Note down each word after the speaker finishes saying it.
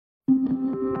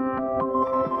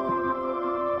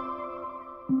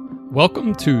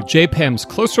Welcome to JPAM's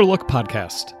Closer Look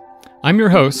podcast. I'm your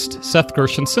host, Seth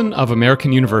Gershenson of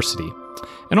American University,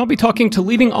 and I'll be talking to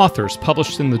leading authors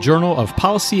published in the Journal of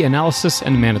Policy Analysis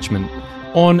and Management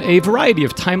on a variety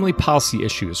of timely policy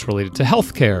issues related to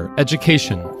healthcare,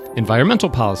 education, environmental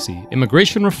policy,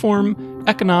 immigration reform,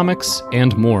 economics,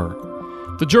 and more.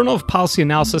 The Journal of Policy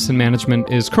Analysis and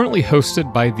Management is currently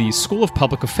hosted by the School of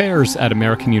Public Affairs at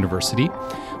American University,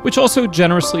 which also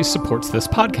generously supports this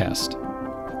podcast.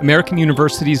 American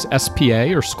University's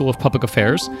SPA, or School of Public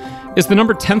Affairs, is the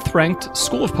number 10th ranked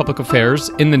School of Public Affairs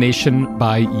in the nation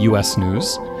by U.S.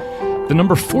 News, the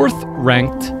number 4th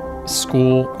ranked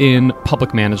school in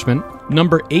public management,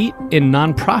 number 8 in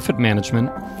nonprofit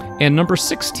management, and number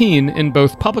 16 in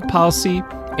both public policy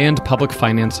and public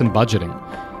finance and budgeting.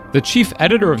 The chief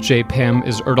editor of JPAM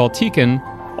is Erdal Tikin,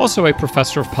 also a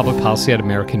professor of public policy at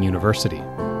American University.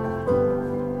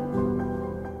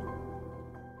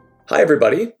 Hi,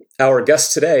 everybody. Our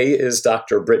guest today is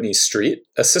Dr. Brittany Street,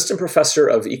 assistant professor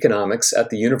of economics at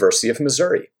the University of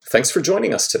Missouri. Thanks for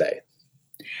joining us today.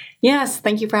 Yes,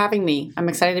 thank you for having me. I'm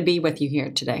excited to be with you here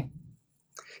today.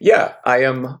 Yeah, I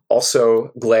am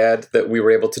also glad that we were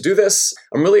able to do this.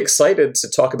 I'm really excited to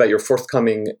talk about your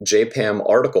forthcoming JPAM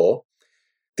article.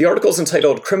 The article is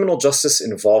entitled Criminal Justice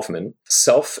Involvement,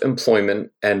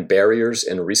 Self-Employment, and Barriers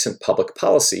in Recent Public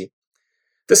Policy.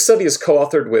 This study is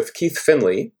co-authored with Keith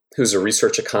Finley, who's a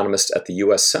research economist at the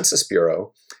U.S. Census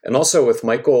Bureau, and also with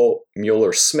Michael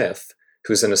Mueller-Smith,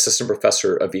 who's an assistant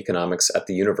professor of economics at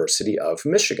the University of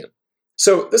Michigan.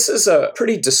 So this is a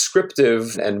pretty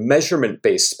descriptive and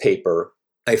measurement-based paper,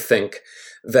 I think,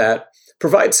 that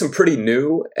provides some pretty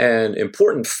new and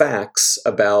important facts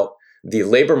about the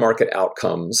labor market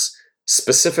outcomes,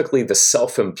 specifically the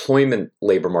self-employment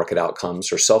labor market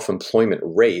outcomes or self-employment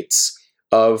rates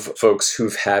of folks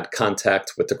who've had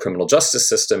contact with the criminal justice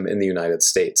system in the United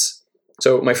States.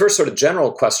 So my first sort of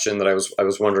general question that I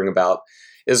was wondering about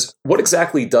is, what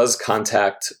exactly does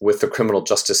contact with the criminal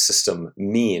justice system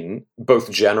mean, both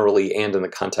generally and in the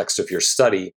context of your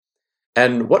study?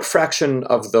 And what fraction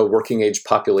of the working age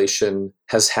population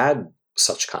has had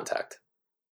such contact?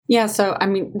 Yeah, so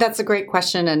that's a great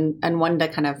question and one to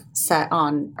kind of set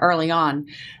on early on.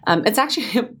 It's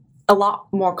actually a lot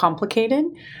more complicated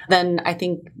than I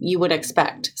think you would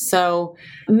expect. So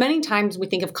many times we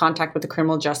think of contact with the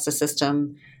criminal justice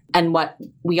system, and what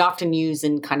we often use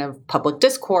in kind of public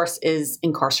discourse is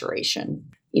incarceration.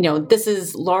 This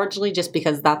is largely just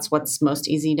because that's what's most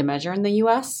easy to measure in the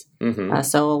U.S.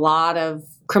 So a lot of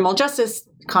criminal justice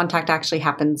contact actually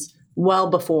happens well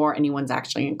before anyone's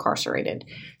actually incarcerated.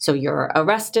 So you're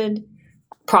arrested,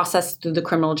 processed through the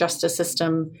criminal justice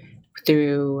system,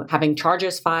 through having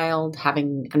charges filed,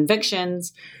 having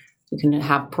convictions. You can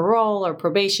have parole or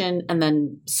probation, and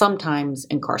then sometimes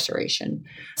incarceration.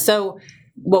 So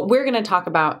what we're going to talk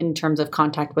about in terms of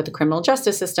contact with the criminal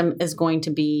justice system is going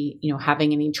to be,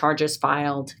 having any charges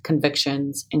filed,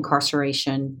 convictions,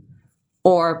 incarceration,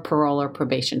 or parole or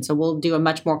probation. So we'll do a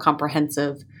much more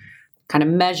comprehensive kind of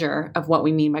measure of what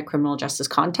we mean by criminal justice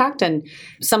contact. And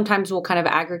sometimes we'll kind of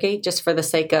aggregate just for the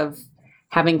sake of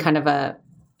having kind of a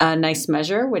nice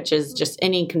measure, which is just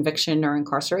any conviction or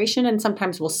incarceration. And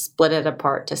sometimes we'll split it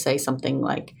apart to say something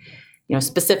like,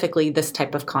 specifically this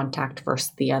type of contact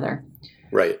versus the other.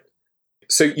 Right.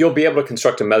 So you'll be able to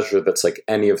construct a measure that's like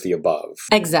any of the above.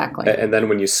 Exactly. And then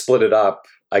when you split it up,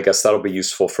 I guess that'll be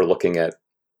useful for looking at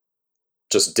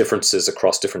just differences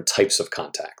across different types of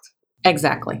contact.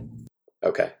 Exactly.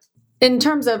 Okay. In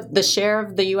terms of the share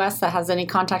of the U.S. that has any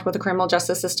contact with the criminal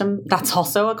justice system, that's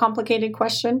also a complicated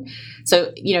question.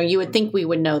 So, you would think we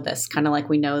would know this, kind of like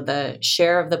we know the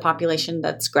share of the population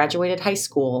that's graduated high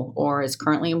school or is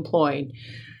currently employed.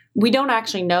 We don't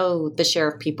actually know the share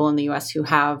of people in the U.S. who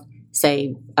have,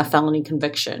 say, a felony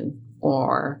conviction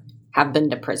or have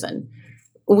been to prison.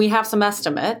 We have some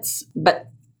estimates, but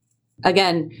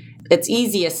again, it's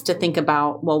easiest to think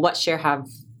about, well, what share have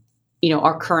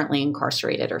are currently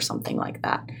incarcerated or something like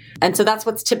that. And so that's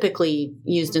what's typically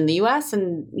used in the U.S.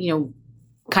 And,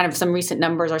 kind of some recent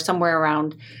numbers are somewhere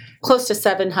around close to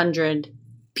 700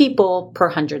 people per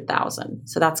 100,000.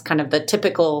 So that's kind of the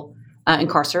typical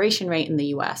incarceration rate in the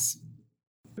U.S.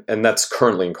 And that's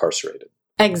currently incarcerated.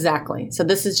 Exactly. So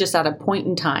this is just at a point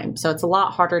in time. So it's a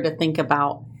lot harder to think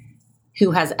about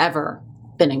who has ever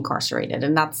been incarcerated.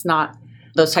 And that's not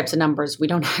those types of numbers. We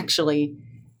don't actually...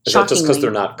 Is that just because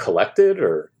they're not collected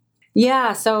or?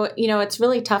 Yeah. So, it's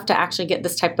really tough to actually get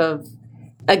this type of,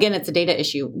 again, it's a data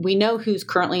issue. We know who's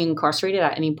currently incarcerated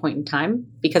at any point in time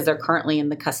because they're currently in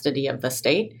the custody of the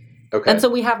state. Okay. And so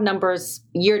we have numbers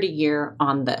year to year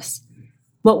on this.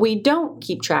 What we don't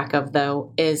keep track of,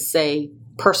 though, is, say,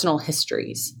 personal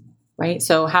histories, right?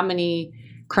 So how many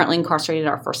currently incarcerated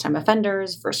are first-time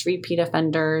offenders, first repeat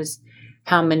offenders?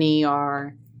 How many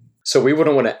are... So we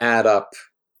wouldn't want to add up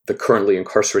the currently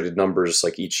incarcerated numbers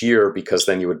like each year, because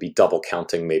then you would be double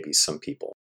counting maybe some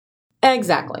people.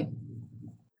 Exactly.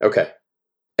 Okay.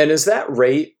 And is that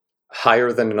rate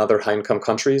higher than in other high-income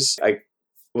countries? I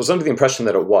was under the impression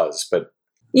that it was, but...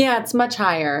 Yeah, it's much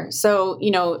higher. So,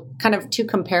 kind of two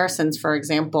comparisons, for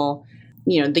example,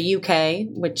 the UK,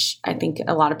 which I think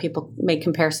a lot of people make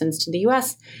comparisons to the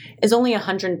US, is only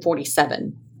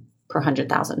 147 per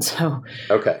 100,000. So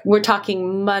okay, we're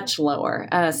talking much lower.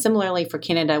 Similarly for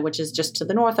Canada, which is just to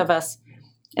the north of us,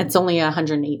 it's only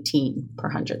 118 per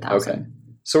 100,000. Okay.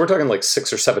 So we're talking like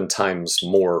 6 or 7 times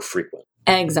more frequent.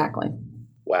 Exactly.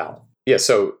 Wow. Yeah.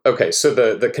 So, okay. So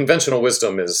the conventional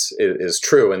wisdom is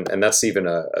true. And that's even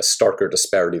a starker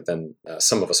disparity than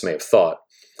some of us may have thought.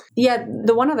 Yeah.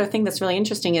 The one other thing that's really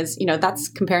interesting is, that's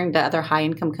comparing to other high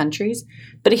income countries.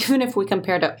 But even if we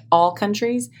compare to all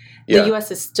countries, the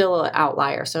US is still an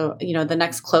outlier. So, the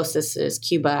next closest is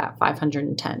Cuba at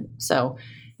 510. So,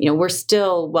 we're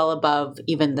still well above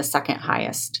even the second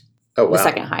highest. Oh, wow. The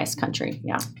second highest country.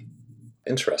 Yeah.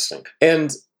 Interesting.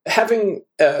 And having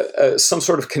some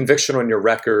sort of conviction on your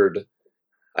record,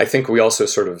 I think we also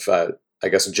sort of,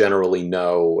 generally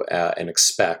know and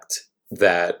expect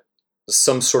that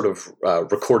some sort of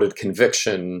recorded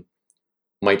conviction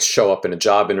might show up in a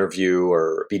job interview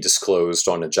or be disclosed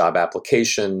on a job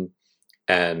application,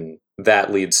 and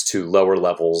that leads to lower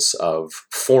levels of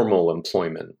formal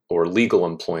employment or legal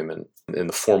employment in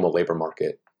the formal labor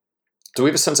market. Do we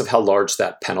have a sense of how large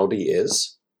that penalty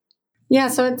is? Yeah,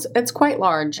 so it's quite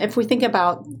large. If we think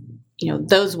about,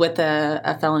 those with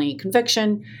a felony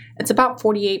conviction, it's about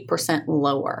 48%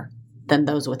 lower than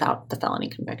those without the felony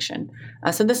conviction.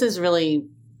 So this is really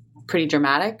pretty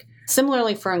dramatic.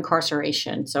 Similarly for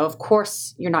incarceration. So of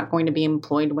course, you're not going to be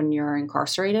employed when you're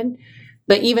incarcerated,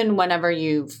 but even whenever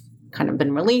you've kind of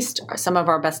been released, some of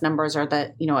our best numbers are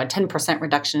that, a 10%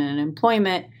 reduction in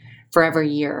employment for every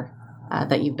year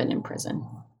that you've been in prison.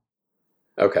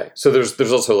 Okay. So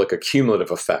there's also like a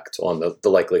cumulative effect on the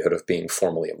likelihood of being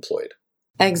formally employed.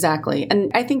 Exactly.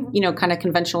 And I think, kind of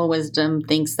conventional wisdom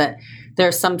thinks that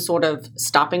there's some sort of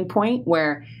stopping point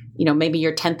where, maybe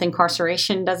your 10th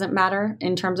incarceration doesn't matter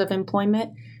in terms of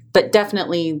employment, but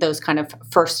definitely those kind of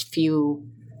first few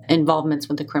involvements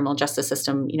with the criminal justice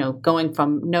system, going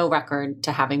from no record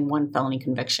to having one felony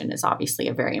conviction is obviously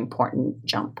a very important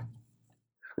jump.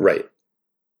 Right.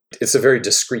 It's a very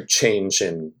discrete change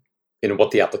in what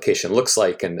the application looks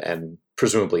like and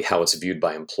presumably how it's viewed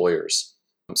by employers.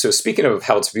 So speaking of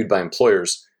how it's viewed by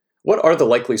employers, what are the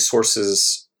likely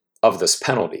sources of this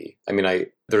penalty? I mean,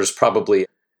 there's probably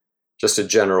just a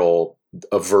general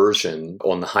aversion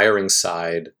on the hiring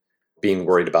side, being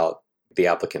worried about the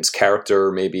applicant's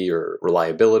character maybe, or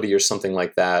reliability or something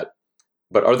like that.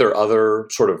 But are there other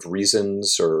sort of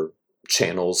reasons or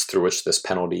channels through which this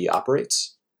penalty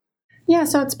operates? Yeah,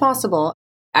 so it's possible.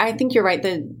 I think you're right.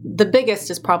 The biggest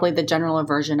is probably the general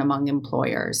aversion among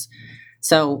employers.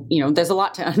 So, there's a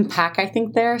lot to unpack, I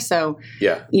think, there. So,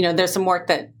 yeah, there's some work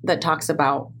that talks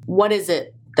about what is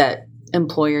it that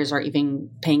employers are even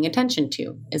paying attention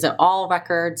to? Is it all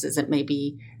records? Is it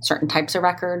maybe certain types of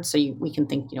records? So we can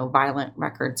think, violent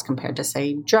records compared to,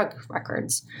 say, drug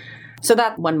records. So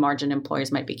that one margin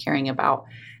employers might be caring about.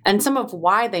 And some of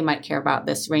why they might care about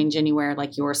this range anywhere,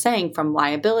 like you were saying, from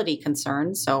liability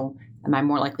concerns. So am I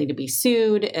more likely to be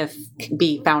sued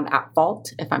be found at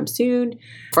fault if I'm sued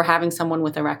for having someone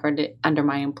with a record under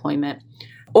my employment?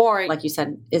 Or, like you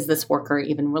said, is this worker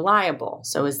even reliable?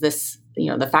 So is this,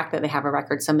 the fact that they have a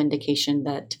record, some indication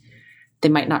that they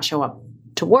might not show up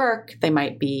to work, they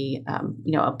might be,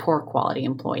 a poor quality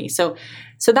employee. So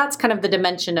that's kind of the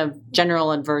dimension of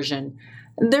general aversion.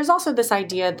 There's also this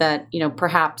idea that,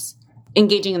 perhaps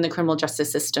engaging in the criminal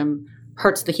justice system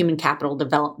hurts the human capital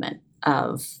development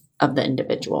of the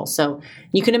individual. So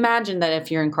you can imagine that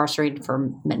if you're incarcerated for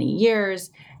many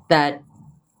years, that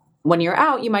when you're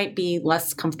out, you might be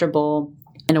less comfortable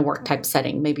in a work type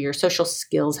setting. Maybe your social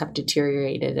skills have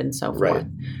deteriorated and so forth. Right.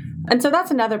 And so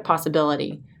that's another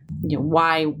possibility,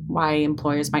 why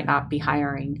employers might not be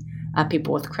hiring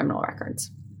people with criminal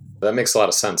records. That makes a lot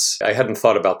of sense. I hadn't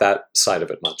thought about that side of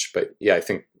it much, but yeah, I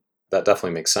think that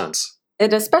definitely makes sense.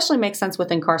 It especially makes sense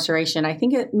with incarceration. I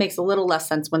think it makes a little less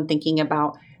sense when thinking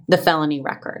about the felony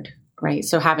record, right?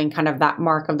 So having kind of that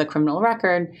mark of the criminal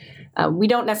record, we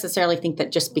don't necessarily think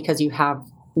that just because you have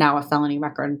now a felony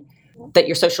record, that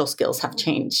your social skills have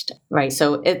changed, right?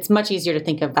 So it's much easier to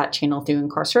think of that channel through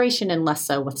incarceration and less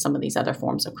so with some of these other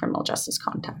forms of criminal justice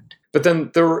contact. But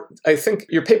then I think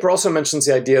your paper also mentions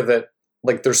the idea that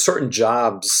like there's certain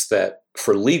jobs that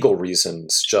for legal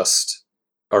reasons just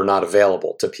are not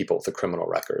available to people with a criminal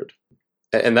record.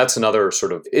 And that's another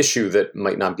sort of issue that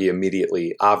might not be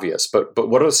immediately obvious. But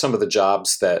what are some of the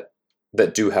jobs that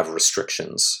do have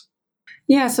restrictions?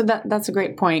 Yeah, so that's a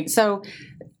great point. So,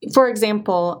 for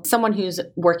example, someone who's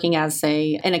working as,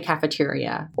 say, in a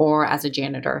cafeteria or as a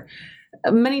janitor,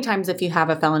 many times if you have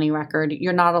a felony record,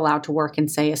 you're not allowed to work in,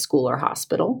 say, a school or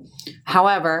hospital.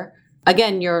 However,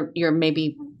 again, you're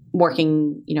maybe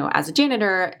working, as a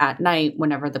janitor at night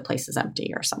whenever the place is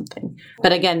empty or something.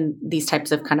 But again, these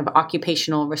types of kind of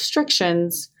occupational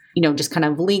restrictions, just kind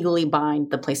of legally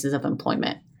bind the places of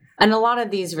employment. And a lot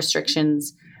of these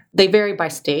restrictions, they vary by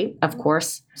state, of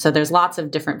course. So there's lots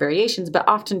of different variations, but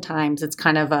oftentimes it's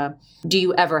kind of do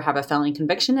you ever have a felony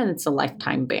conviction? And it's a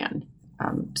lifetime ban.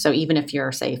 So even if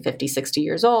you're, say, 50, 60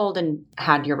 years old and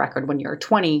had your record when you're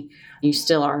 20, you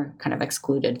still are kind of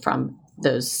excluded from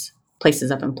those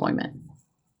places of employment.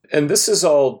 And this is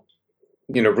all,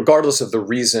 regardless of the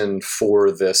reason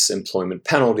for this employment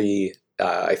penalty,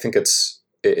 I think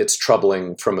it's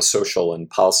troubling from a social and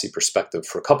policy perspective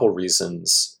for a couple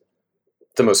reasons.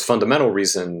 The most fundamental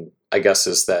reason, I guess,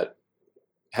 is that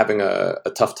having a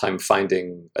tough time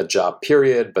finding a job,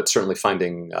 period, but certainly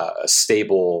finding a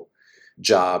stable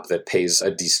job that pays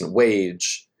a decent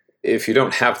wage. If you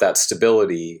don't have that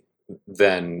stability,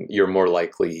 then we're more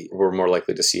likely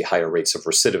to see higher rates of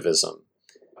recidivism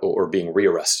or being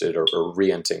rearrested or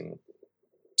re-entering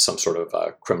some sort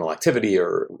of criminal activity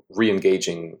or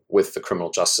re-engaging with the criminal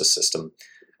justice system.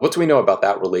 What do we know about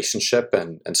that relationship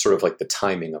and sort of like the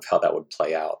timing of how that would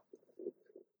play out?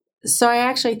 So I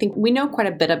actually think we know quite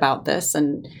a bit about this,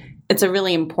 and it's a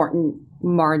really important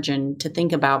margin to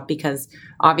think about because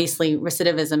obviously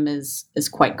recidivism is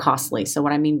quite costly. So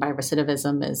what I mean by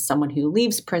recidivism is someone who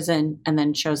leaves prison and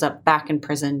then shows up back in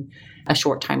prison a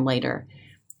short time later.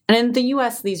 And in the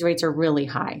US, these rates are really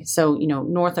high. So,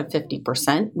 north of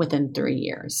 50% within 3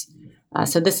 years.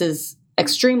 So this is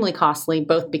extremely costly,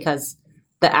 both because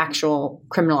the actual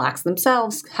criminal acts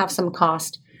themselves have some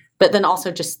cost, but then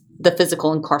also just the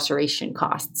physical incarceration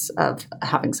costs of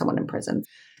having someone in prison.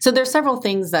 So there's several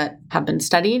things that have been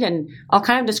studied, and I'll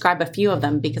kind of describe a few of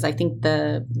them because I think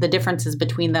the differences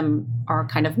between them are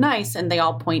kind of nice, and they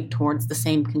all point towards the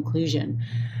same conclusion.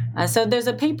 So there's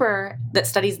a paper that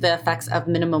studies the effects of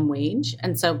minimum wage.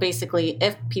 And so basically,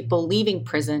 if people leaving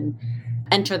prison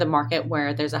enter the market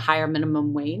where there's a higher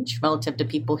minimum wage relative to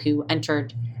people who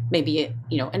entered maybe,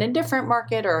 in a different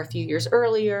market or a few years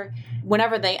earlier,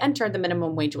 whenever they entered, the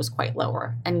minimum wage was quite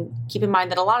lower. And keep in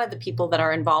mind that a lot of the people that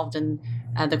are involved in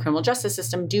the criminal justice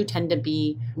system do tend to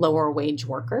be lower wage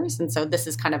workers. And so this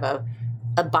is kind of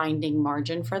a binding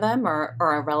margin for them or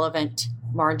a relevant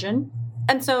margin.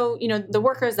 And so, the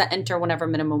workers that enter whenever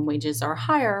minimum wages are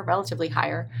higher, relatively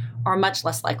higher, are much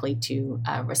less likely to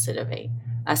recidivate.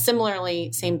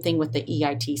 Similarly, same thing with the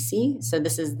EITC. So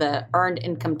this is the Earned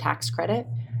Income Tax Credit.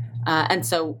 And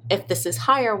so if this is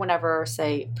higher whenever,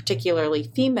 say,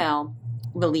 particularly female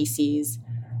releasees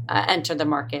enter the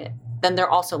market, then they're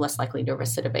also less likely to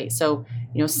recidivate. So,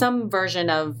 some version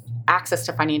of access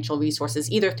to financial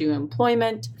resources, either through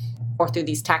employment or through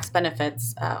these tax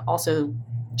benefits, also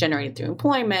generated through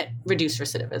employment, reduce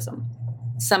recidivism.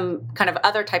 Some kind of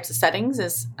other types of settings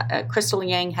is Crystal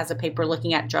Yang has a paper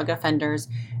looking at drug offenders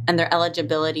and their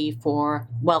eligibility for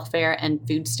welfare and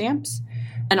food stamps,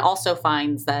 and also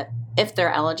finds that if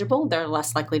they're eligible, they're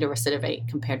less likely to recidivate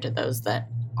compared to those that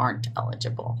aren't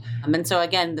eligible. And so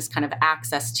again, this kind of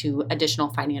access to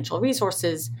additional financial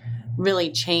resources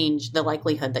really change the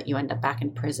likelihood that you end up back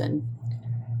in prison.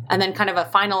 And then kind of a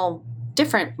final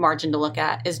different margin to look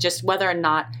at is just whether or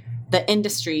not the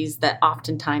industries that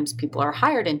oftentimes people are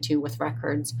hired into with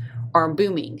records are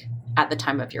booming at the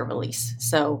time of your release.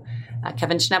 So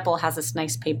Kevin Schneppel has this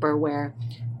nice paper where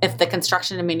if the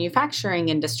construction and manufacturing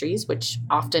industries, which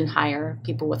often hire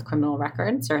people with criminal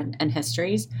records and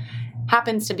histories,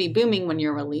 happens to be booming when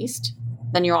you're released,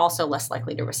 then you're also less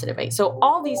likely to recidivate. So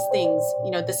all these things,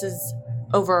 this is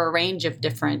over a range of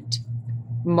different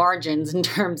margins in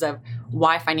terms of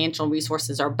why financial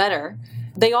resources are better.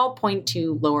 They all point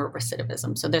to lower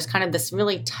recidivism. So there's kind of this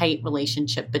really tight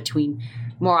relationship between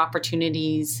more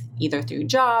opportunities, either through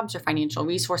jobs or financial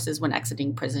resources when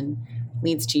exiting prison,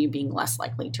 leads to you being less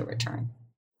likely to return.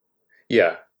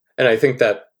 Yeah. And I think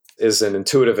that is an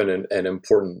intuitive and an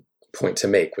important point to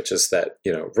make, which is that,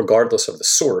 regardless of the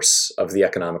source of the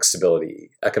economic stability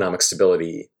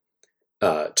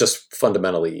just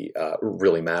fundamentally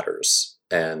really matters.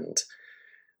 And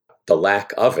the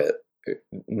lack of it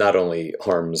not only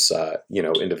harms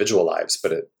individual lives,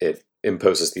 but it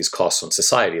imposes these costs on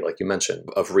society, like you mentioned,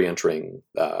 of reentering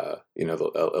a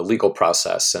legal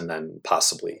process and then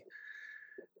possibly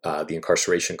the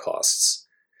incarceration costs.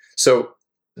 So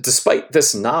despite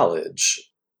this knowledge,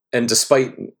 and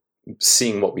despite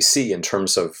seeing what we see in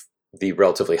terms of the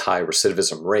relatively high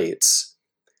recidivism rates,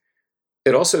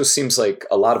 it also seems like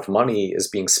a lot of money is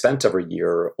being spent every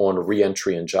year on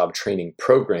reentry and job training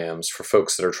programs for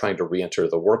folks that are trying to reenter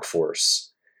the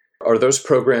workforce. Are those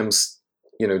programs,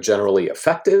 generally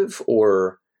effective,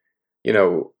 or,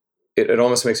 it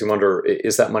almost makes me wonder,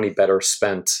 is that money better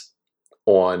spent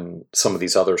on some of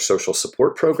these other social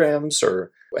support programs,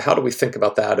 or how do we think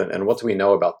about that, and what do we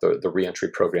know about the reentry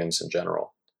programs in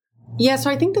general? Yeah, so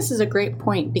I think this is a great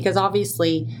point, because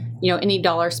obviously, any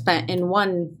dollar spent in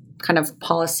one kind of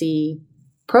policy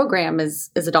program is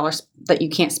a dollar that you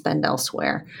can't spend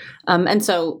elsewhere. And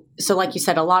so like you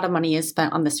said, a lot of money is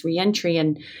spent on this reentry,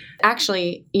 and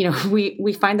actually,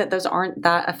 we find that those aren't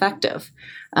that effective.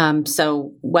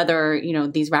 So whether,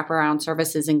 these wraparound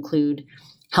services include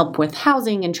help with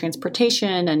housing and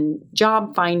transportation and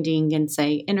job finding and,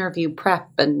 say, interview prep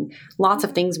and lots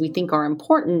of things we think are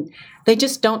important, they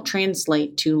just don't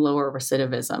translate to lower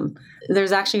recidivism.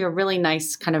 There's actually a really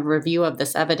nice kind of review of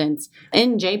this evidence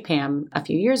in JPAM a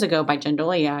few years ago by Jen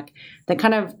Doliak that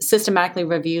kind of systematically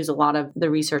reviews a lot of the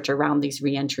research around these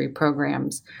reentry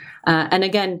programs. And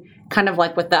again, kind of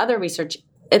like with the other research,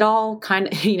 it all kind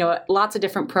of, lots of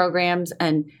different programs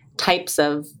and types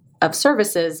of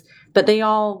services, but they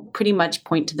all pretty much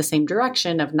point to the same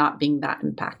direction of not being that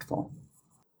impactful.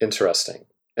 Interesting.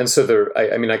 And so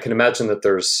I can imagine that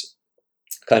there's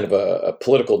kind of a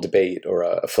political debate or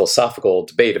a philosophical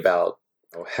debate about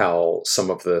how some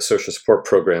of the social support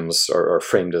programs are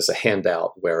framed as a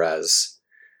handout, whereas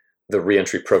the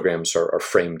reentry programs are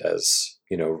framed as,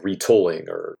 retooling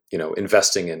or,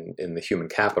 investing in the human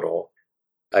capital.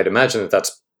 I'd imagine that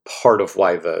that's part of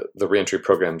why the reentry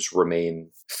programs remain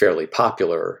fairly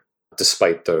popular,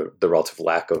 despite the relative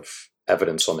lack of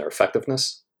evidence on their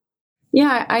effectiveness.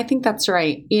 Yeah, I think that's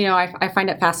right. I find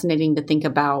it fascinating to think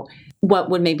about what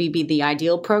would maybe be the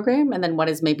ideal program and then what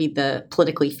is maybe the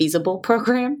politically feasible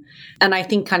program. And I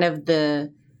think kind of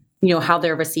the, how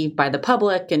they're received by the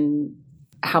public and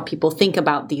how people think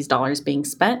about these dollars being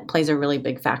spent plays a really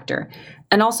big factor.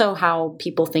 And also how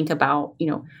people think about,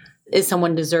 is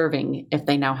someone deserving if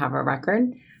they now have a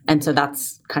record? And so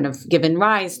that's kind of given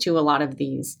rise to a lot of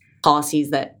these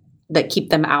policies that keep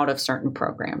them out of certain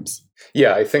programs.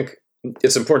 Yeah, I think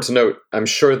it's important to note, I'm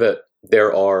sure that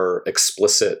there are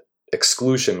explicit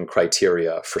exclusion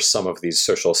criteria for some of these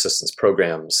social assistance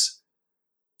programs,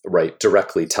 right,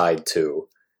 directly tied to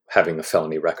having a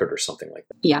felony record or something like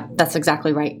that. Yeah, that's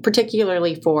exactly right,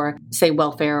 particularly for, say,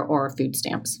 welfare or food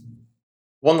stamps.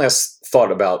 One last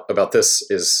thought about this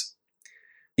is,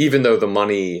 even though the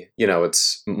money,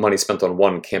 it's money spent on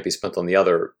one can't be spent on the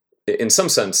other, in some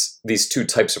sense, these two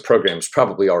types of programs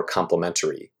probably are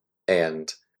complementary.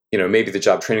 And, maybe the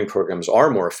job training programs are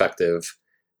more effective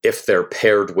if they're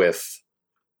paired with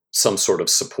some sort of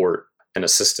support and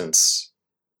assistance,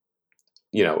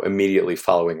 immediately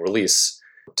following release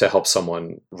to help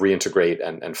someone reintegrate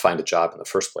and find a job in the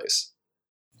first place.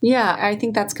 Yeah, I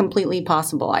think that's completely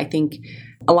possible. I think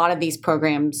a lot of these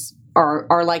programs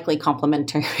are likely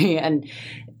complementary. And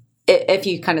if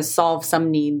you kind of solve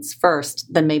some needs first,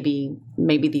 then maybe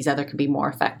these other could be more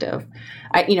effective.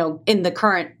 In the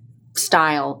current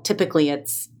style, typically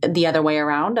it's the other way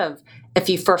around of if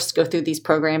you first go through these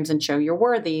programs and show you're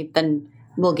worthy, then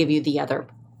we'll give you the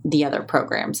other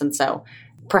programs. And so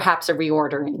perhaps a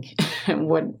reordering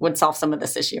would solve some of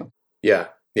this issue. Yeah,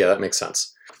 that makes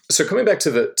sense. So coming back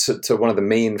to one of the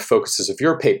main focuses of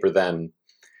your paper then,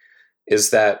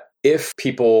 is that if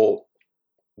people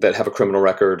that have a criminal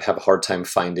record have a hard time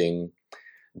finding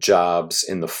jobs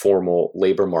in the formal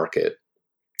labor market,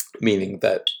 meaning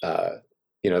that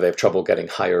they have trouble getting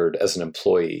hired as an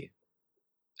employee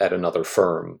at another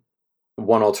firm,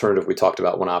 one option we talked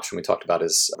about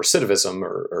is recidivism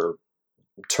or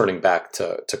turning back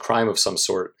to crime of some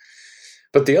sort.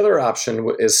 But the other option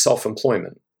is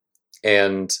self-employment.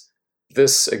 And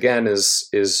this, again,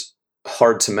 is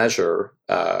hard to measure,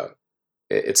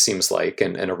 it seems like,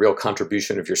 and a real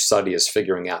contribution of your study is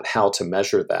figuring out how to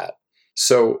measure that.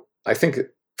 So I think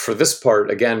for this part,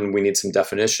 again, we need some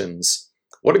definitions.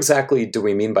 What exactly do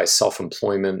we mean by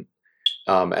self-employment?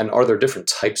 And are there different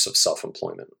types of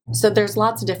self-employment? So there's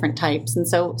lots of different types. And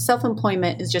so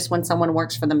self-employment is just when someone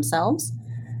works for themselves.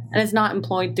 and is not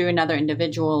employed through another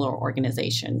individual or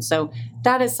organization. So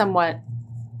that is somewhat,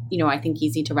 I think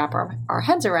easy to wrap our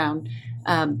heads around.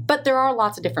 But there are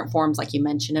lots of different forms, like you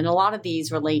mentioned, and a lot of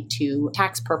these relate to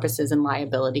tax purposes and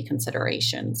liability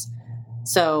considerations.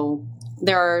 So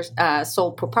there are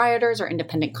sole proprietors or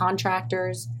independent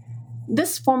contractors.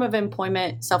 This form of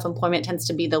employment, self-employment, tends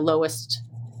to be the lowest,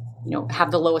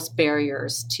 have the lowest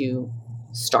barriers to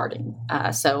starting.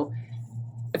 So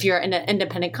if you're an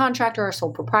independent contractor or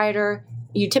sole proprietor,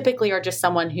 you typically are just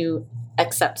someone who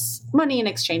accepts money in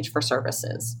exchange for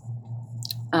services.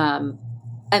 And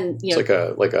it's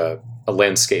like a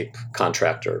landscape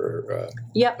contractor or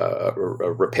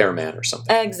a repairman or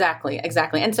something. Exactly.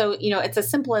 And so, it's as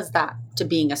simple as that to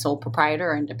being a sole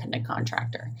proprietor or independent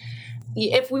contractor.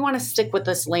 If we want to stick with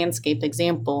this landscape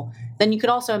example, then you could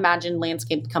also imagine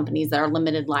landscape companies that are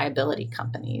limited liability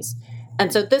companies.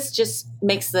 And so this just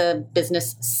makes the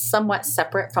business somewhat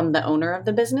separate from the owner of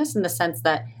the business, in the sense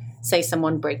that, say,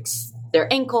 someone breaks their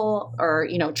ankle or,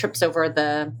 trips over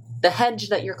the hedge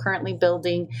that you're currently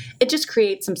building. It just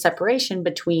creates some separation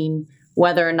between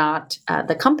whether or not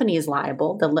the company is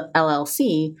liable, the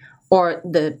LLC, or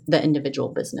the individual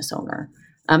business owner.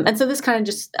 And so this kind of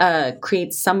just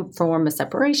creates some form of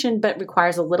separation, but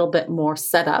requires a little bit more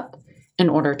setup in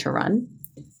order to run.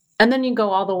 And then you go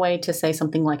all the way to, say,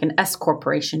 something like an S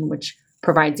corporation, which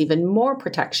provides even more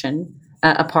protection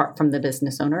apart from the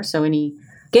business owner. So any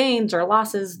gains or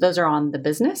losses, those are on the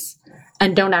business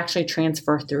and don't actually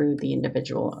transfer through the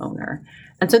individual owner.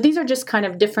 And so these are just kind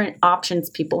of different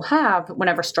options people have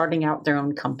whenever starting out their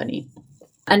own company.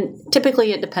 And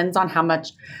typically it depends on how much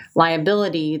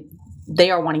liability they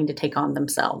are wanting to take on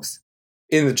themselves.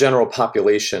 In the general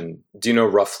population, do you know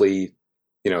roughly,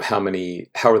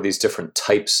 how are these different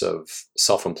types of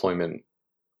self-employment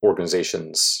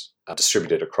organizations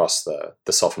distributed across the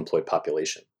self-employed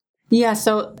population? Yeah,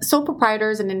 so sole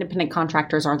proprietors and independent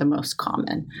contractors are the most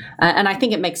common. And I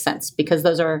think it makes sense because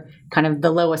those are kind of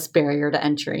the lowest barrier to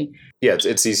entry. Yeah,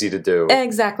 it's easy to do.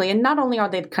 Exactly. And not only are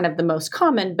they kind of the most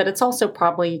common, but it's also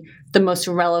probably the most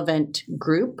relevant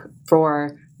group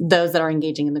for those that are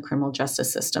engaging in the criminal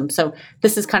justice system. So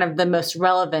this is kind of the most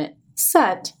relevant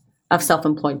set of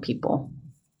self-employed people.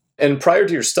 And prior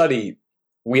to your study,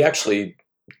 we actually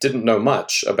didn't know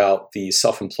much about the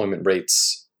self-employment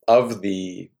rates of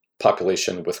the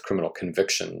population with criminal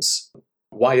convictions.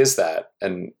 Why is that?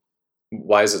 And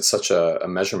why is it such a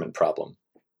measurement problem?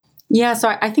 Yeah, so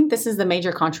I think this is the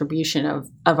major contribution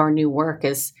of our new work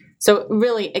is, so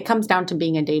really it comes down to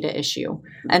being a data issue.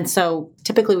 And so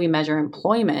typically we measure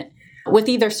employment with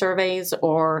either surveys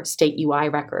or state UI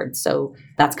records. So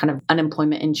that's kind of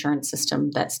unemployment insurance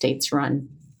system that states run.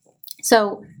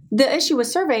 So the issue with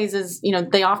surveys is,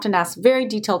 they often ask very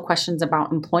detailed questions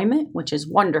about employment, which is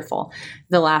wonderful.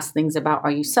 They'll ask things about,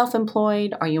 are you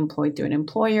self-employed? Are you employed through an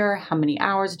employer? How many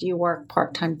hours do you work?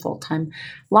 Part-time, full-time?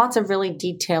 Lots of really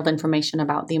detailed information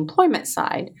about the employment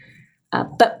side.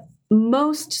 But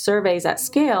most surveys at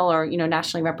scale or,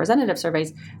 nationally representative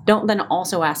surveys don't then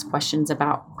also ask questions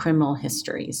about criminal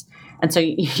histories. And so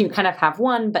you kind of have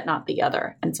one, but not the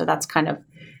other. And so that's kind of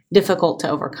difficult to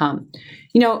overcome.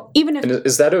 Even if... And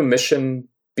is that omission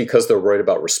because they're worried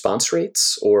about response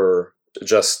rates, or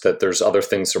just that there's other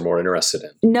things they're more interested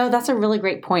in? No, that's a really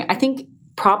great point. I think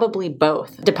probably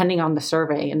both, depending on the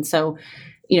survey. And so,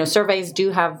 surveys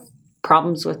do have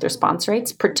problems with response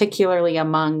rates, particularly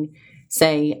among,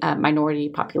 say, minority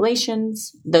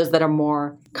populations, those that are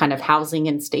more kind of housing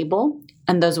unstable,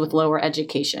 and those with lower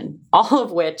education, all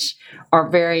of which are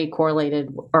very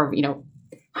correlated or,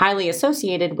 highly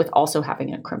associated with also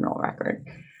having a criminal record.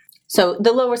 So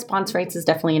the low response rates is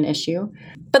definitely an issue.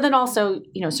 But then also,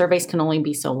 surveys can only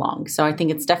be so long. So I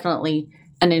think it's definitely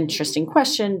an interesting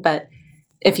question. But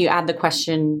if you add the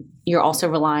question, you're also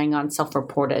relying on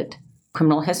self-reported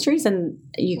criminal histories. And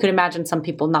you could imagine some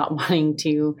people not wanting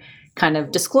to kind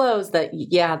of disclose that,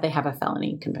 yeah, they have a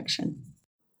felony conviction.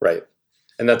 Right.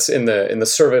 And that's in the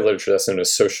survey literature, that's known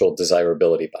as social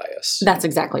desirability bias. That's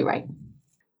exactly right.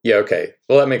 Yeah, okay.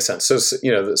 Well, that makes sense. So,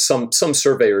 some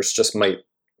surveyors just might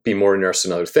be more interested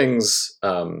in other things.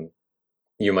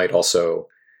 You might also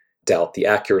doubt the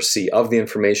accuracy of the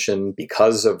information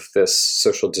because of this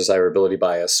social desirability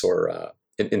bias or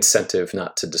an incentive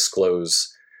not to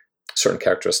disclose certain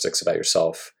characteristics about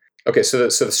yourself. Okay, so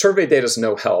the survey data is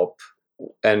no help,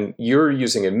 and you're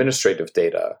using administrative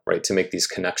data, right, to make these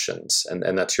connections,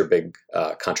 and that's your big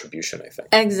contribution, I think.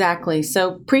 Exactly.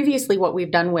 So previously what we've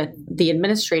done with the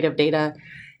administrative data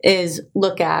is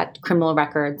look at criminal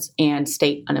records and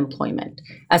state unemployment.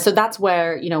 So that's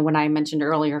where, when I mentioned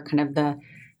earlier kind of the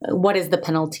what is the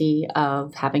penalty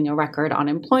of having a record on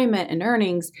employment and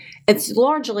earnings, it's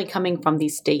largely coming from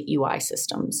these state UI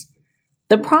systems.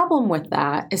 The problem with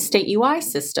that is state UI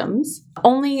systems,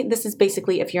 this is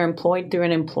basically if you're employed through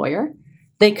an employer,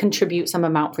 they contribute some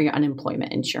amount for your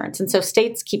unemployment insurance. And so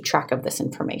states keep track of this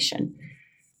information.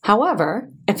 However,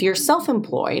 if you're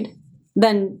self-employed,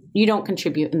 then you don't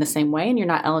contribute in the same way and you're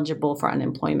not eligible for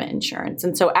unemployment insurance.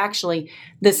 And so actually,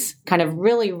 this kind of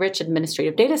really rich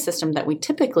administrative data system that we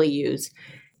typically use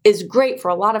is great for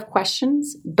a lot of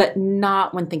questions, but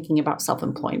not when thinking about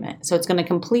self-employment. So it's going to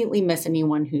completely miss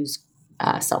anyone who's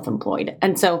self-employed.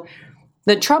 And so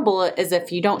the trouble is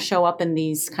if you don't show up in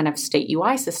these kind of state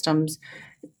UI systems,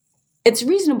 it's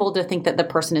reasonable to think that the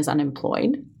person is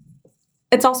unemployed.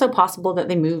 It's also possible that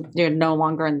they're no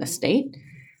longer in the state.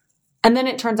 And then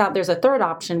it turns out there's a third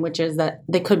option, which is that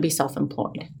they could be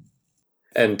self-employed.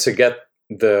 And to get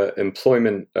the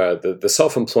employment, the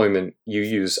self-employment, you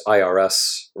use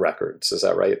IRS records. Is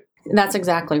that right? That's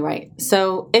exactly right.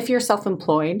 So if you're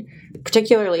self-employed,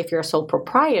 particularly if you're a sole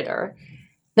proprietor,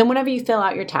 then whenever you fill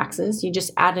out your taxes, you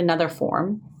just add another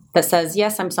form that says,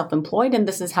 yes, I'm self-employed and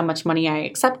this is how much money I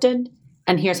accepted.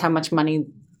 And here's how much money,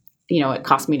 it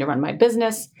cost me to run my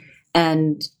business.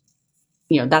 And,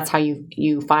 that's how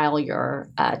you file your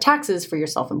taxes for your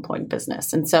self-employed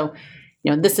business. And so,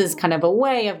 this is kind of a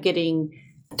way of getting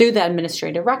through the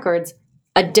administrative records,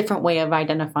 a different way of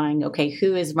identifying, okay,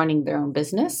 who is running their own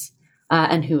business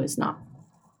and who is not.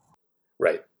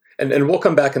 Right. And we'll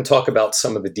come back and talk about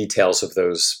some of the details of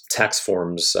those tax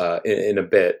forms in a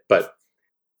bit. But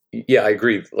yeah, I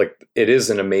agree. Like it is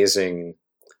an amazing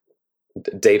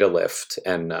data lift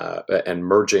and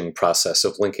merging process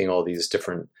of linking all these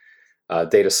different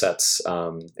data sets,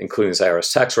 including these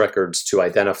IRS tax records, to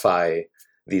identify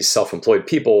these self-employed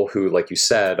people who, like you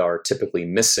said, are typically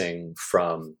missing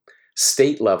from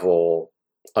state-level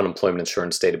unemployment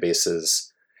insurance databases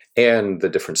and the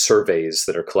different surveys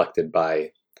that are collected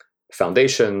by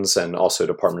foundations and also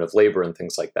Department of Labor and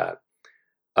things like that.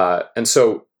 And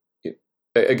so,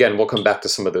 again, we'll come back to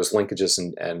some of those linkages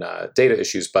and data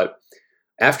issues. But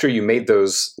after you made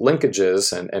those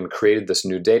linkages and created this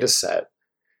new data set,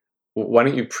 why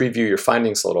don't you preview your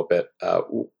findings a little bit?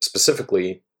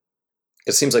 Specifically,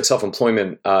 it seems like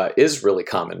self-employment is really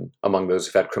common among those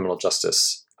who've had criminal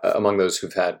justice, among those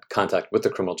who've had contact with the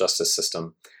criminal justice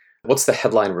system. What's the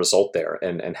headline result there,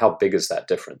 and how big is that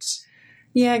difference?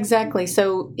 Yeah, exactly.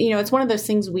 So, it's one of those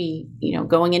things we,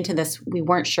 going into this, we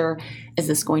weren't sure, is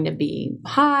this going to be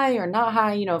high or not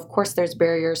high? Of course, there's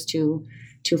barriers to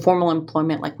formal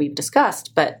employment like we've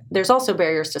discussed, but there's also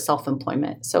barriers to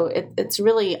self-employment. So it's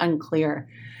really unclear.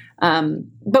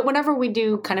 But whenever we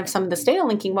do kind of some of this data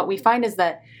linking, what we find is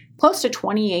that close to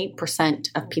 28%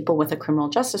 of people with a criminal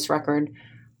justice record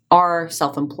are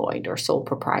self-employed or sole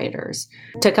proprietors.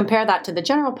 To compare that to the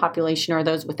general population or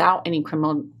those without any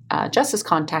criminal justice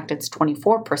contact, it's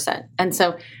 24%. And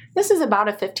so this is about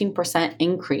a 15%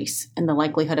 increase in the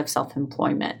likelihood of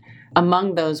self-employment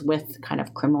among those with kind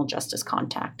of criminal justice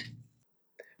contact.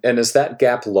 And is that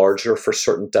gap larger for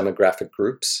certain demographic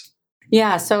groups?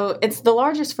 Yeah, so it's the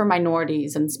largest for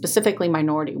minorities and specifically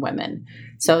minority women.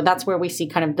 So that's where we see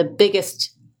kind of the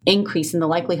biggest increase in the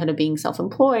likelihood of being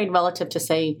self-employed relative to,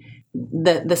 say,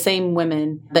 the same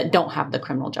women that don't have the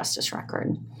criminal justice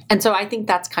record. And so I think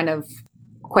that's kind of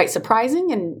quite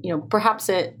surprising. And, perhaps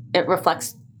it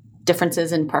reflects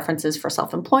differences in preferences for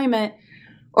self-employment,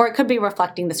 or it could be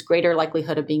reflecting this greater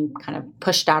likelihood of being kind of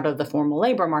pushed out of the formal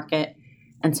labor market.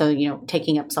 And so,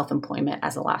 taking up self-employment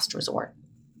as a last resort.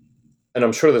 And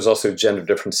I'm sure there's also gender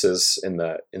differences in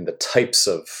the types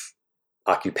of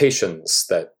occupations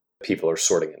that people are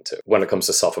sorting into when it comes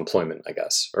to self-employment, I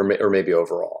guess, or maybe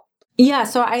overall. Yeah,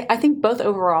 so I think both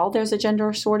overall there's a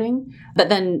gender sorting, but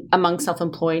then among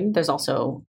self-employed, there's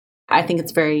also, I think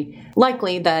it's very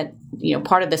likely that,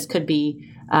 part of this could be,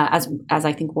 as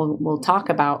I think we'll talk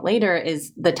about later,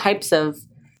 is the types of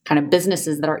kind of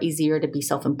businesses that are easier to be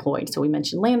self-employed. So we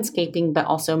mentioned landscaping, but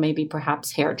also maybe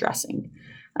perhaps hairdressing.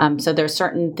 So there's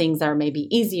certain things that are maybe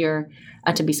easier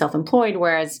to be self-employed,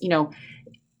 whereas,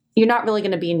 you're not really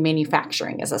going to be in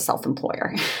manufacturing as a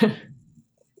self-employer.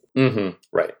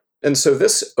 Right. And so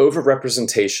this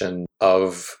overrepresentation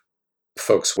of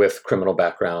folks with criminal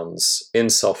backgrounds in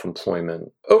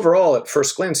self-employment, overall, at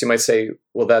first glance, you might say,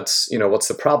 well, that's, what's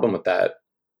the problem with that?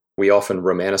 We often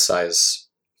romanticize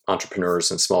entrepreneurs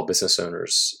and small business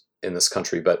owners in this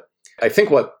country. But I think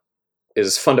what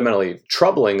is fundamentally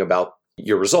troubling about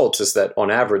your results is that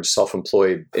on average,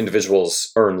 self-employed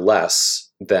individuals earn less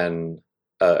than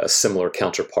a similar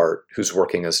counterpart who's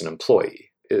working as an employee.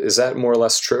 Is that more or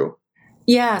less true?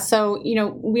 Yeah. So,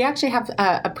 we actually have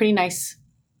a pretty nice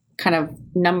kind of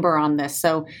number on this.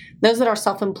 So those that are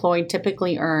self-employed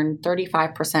typically earn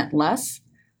 35% less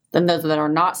than those that are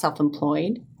not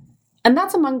self-employed. And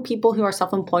that's among people who are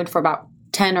self-employed for about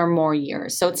 10 or more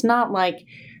years. So it's not like,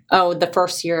 oh, the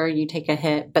first year you take a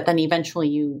hit, but then eventually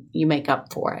you make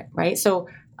up for it, right? So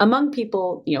among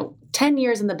people, 10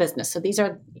 years in the business. So these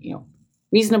are,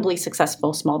 reasonably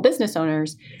successful small business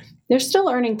owners. They're still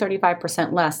earning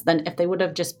 35% less than if they would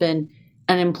have just been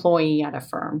an employee at a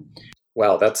firm.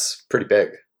 Wow, that's pretty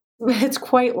big. It's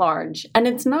quite large, and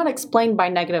it's not explained by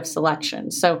negative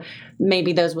selection. So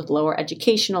maybe those with lower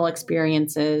educational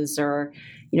experiences, or,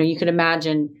 you could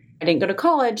imagine, I didn't go to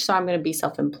college, so I'm going to be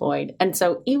self-employed. And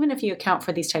so even if you account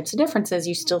for these types of differences,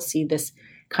 you still see this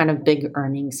kind of big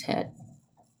earnings hit.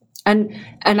 And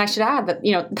I should add that,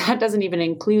 that doesn't even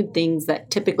include things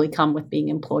that typically come with being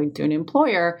employed through an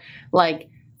employer, like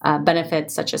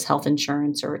benefits such as health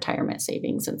insurance or retirement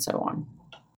savings and so on.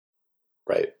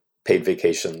 Right. Paid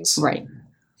vacations. Right.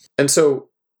 And so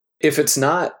if it's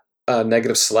not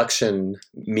negative selection,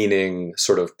 meaning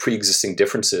sort of pre-existing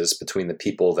differences between the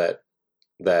people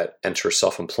that enter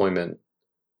self-employment,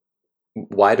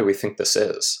 why do we think this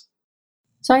is?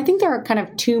 So I think there are kind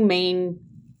of two main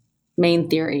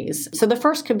theories. So the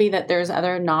first could be that there's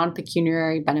other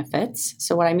non-pecuniary benefits.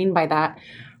 So what I mean by that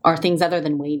are things other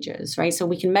than wages, right? So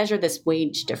we can measure this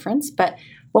wage difference, but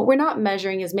what we're not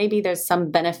measuring is maybe there's some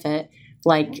benefit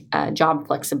like job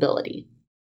flexibility.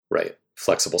 Right.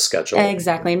 Flexible schedule.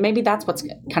 Exactly. And maybe that's what's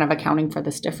kind of accounting for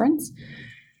this difference.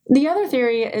 The other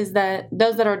theory is that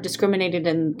those that are discriminated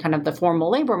in kind of the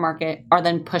formal labor market are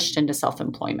then pushed into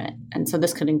self-employment. And so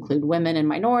this could include women and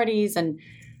minorities. And,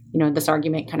 this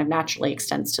argument kind of naturally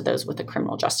extends to those with a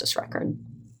criminal justice record.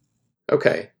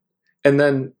 Okay. And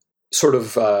then sort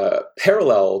of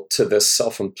parallel to this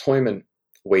self-employment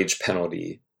wage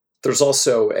penalty, there's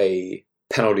also a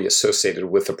penalty associated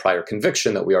with a prior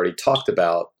conviction that we already talked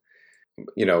about,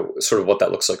 sort of what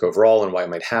that looks like overall and why it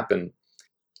might happen.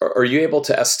 Are you able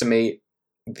to estimate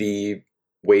the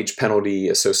wage penalty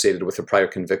associated with a prior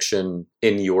conviction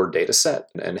in your data set?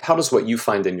 And how does what you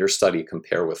find in your study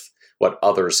compare with what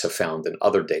others have found in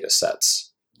other data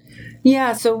sets?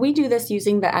 Yeah, so we do this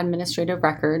using the administrative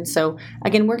record. So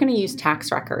again, we're going to use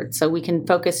tax records. So we can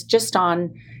focus just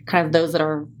on kind of those that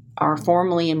are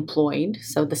formally employed.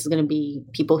 So this is going to be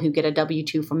people who get a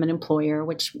W-2 from an employer,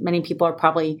 which many people are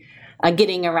probably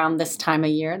getting around this time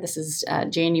of year. This is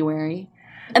January.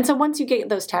 And so once you get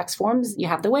those tax forms, you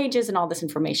have the wages and all this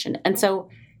information. And so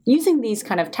using these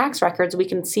kind of tax records, we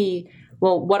can see,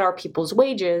 well, what are people's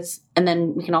wages? And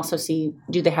then we can also see,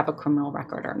 do they have a criminal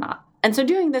record or not? And so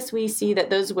doing this, we see that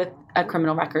those with a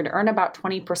criminal record earn about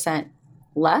 20%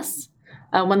 less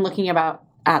when looking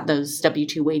at those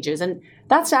W-2 wages. And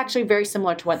that's actually very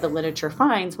similar to what the literature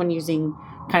finds when using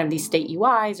kind of these state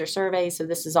UIs or surveys. So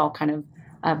this is all kind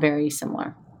of very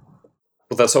similar.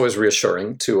 Well, that's always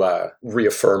reassuring to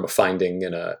reaffirm a finding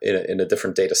in a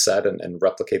different data set and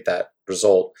replicate that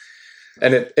result.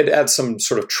 And it adds some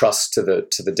sort of trust to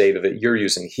the data that you're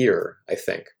using here, I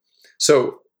think.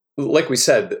 So like we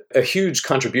said, a huge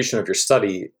contribution of your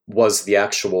study was the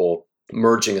actual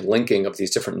merging and linking of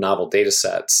these different novel data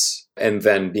sets, and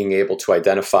then being able to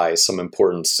identify some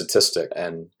important statistic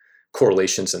and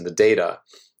correlations in the data.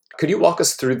 Could you walk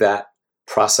us through that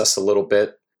process a little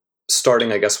bit,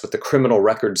 starting, I guess, with the criminal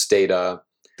records data?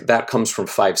 That comes from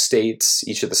 5 states.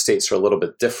 Each of the states are a little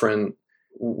bit different.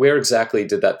 Where exactly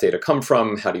did that data come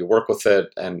from? How do you work with it?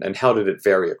 And how did it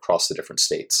vary across the different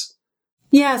states?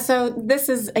 Yeah, so this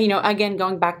is, again,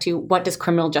 going back to what does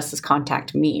criminal justice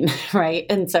contact mean, right?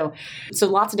 And so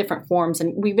lots of different forms.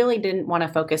 And we really didn't want to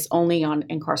focus only on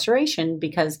incarceration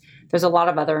because there's a lot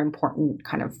of other important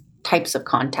kind of types of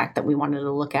contact that we wanted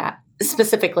to look at,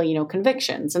 specifically,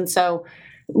 convictions. And so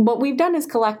what we've done is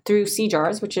collect through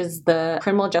CJARS, which is the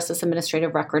Criminal Justice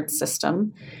Administrative Records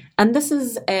System. And this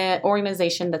is an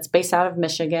organization that's based out of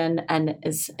Michigan and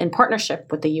is in partnership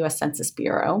with the U.S. Census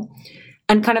Bureau.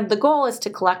 And kind of the goal is to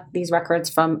collect these records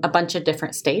from a bunch of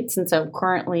different states. And so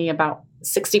currently about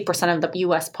 60% of the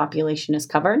U.S. population is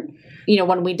covered.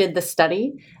 When we did the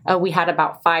study, we had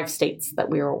about 5 states that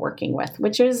we were working with,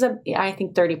 which is, I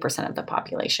think, 30% of the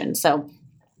population. So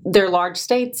they're large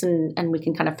states and we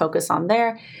can kind of focus on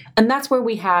there. And that's where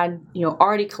we had,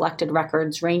 already collected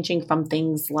records ranging from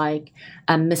things like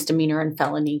misdemeanor and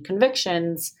felony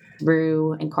convictions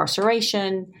through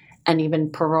incarceration and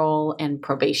even parole and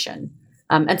probation.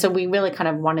 And so we really kind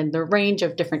of wanted the range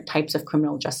of different types of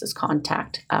criminal justice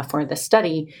contact for this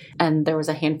study. And there was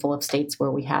a handful of states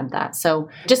where we had that. So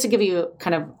just to give you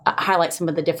kind of highlight some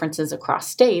of the differences across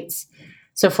states.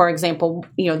 So for example,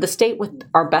 the state with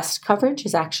our best coverage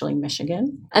is actually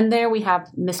Michigan. And there we have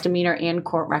misdemeanor and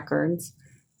court records,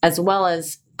 as well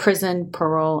as prison,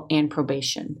 parole, and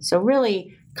probation. So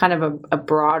really kind of a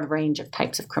broad range of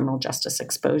types of criminal justice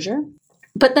exposure.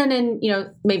 But then in,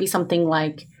 maybe something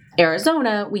like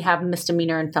Arizona, we have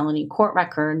misdemeanor and felony court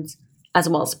records, as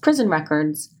well as prison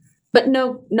records, but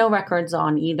no records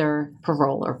on either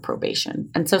parole or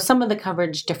probation. And so some of the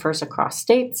coverage differs across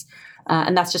states.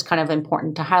 And that's just kind of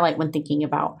important to highlight when thinking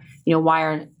about, why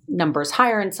are numbers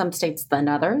higher in some states than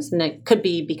others? And it could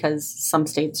be because some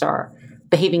states are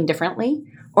behaving differently,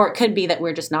 or it could be that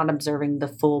we're just not observing the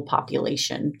full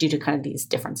population due to kind of these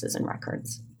differences in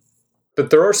records. But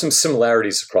there are some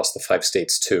similarities across the 5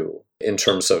 states too, in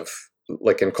terms of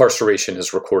like incarceration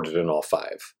is recorded in all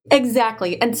 5.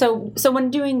 Exactly. And so when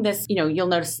doing this, you'll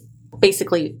notice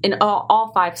basically in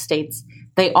all 5 states,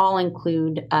 they all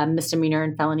include misdemeanor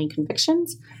and felony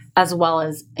convictions, as well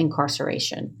as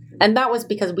incarceration. And that was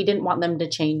because we didn't want them to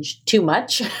change too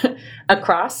much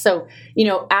across. So,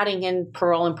 adding in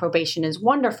parole and probation is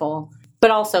wonderful, but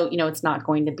also, it's not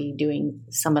going to be doing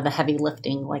some of the heavy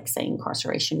lifting, like say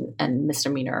incarceration and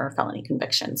misdemeanor or felony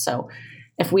conviction. So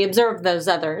if we observe those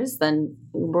others, then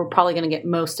we're probably going to get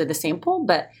most of the sample,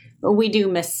 but we do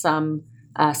miss some,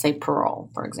 say parole,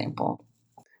 for example.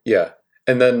 Yeah.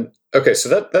 And then, okay,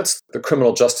 so that's the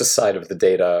criminal justice side of the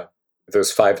data,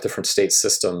 those 5 different state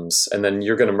systems. And then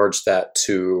you're going to merge that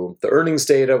to the earnings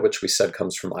data, which we said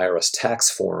comes from IRS tax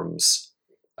forms.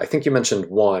 I think you mentioned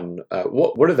one.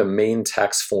 What are the main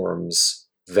tax forms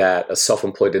that a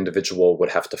self-employed individual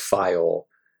would have to file?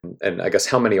 And I guess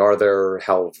how many are there?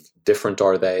 How different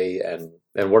are they?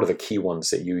 And what are the key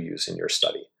ones that you use in your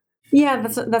study? Yeah,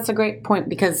 that's a great point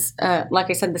because, like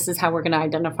I said, this is how we're going to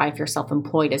identify if you're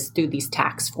self-employed is through these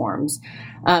tax forms.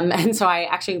 And so I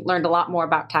actually learned a lot more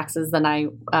about taxes than I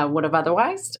would have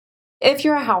otherwise. If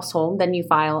you're a household, then you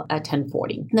file a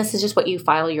 1040. This is just what you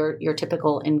file your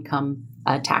typical income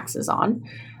taxes on.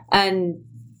 And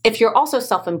if you're also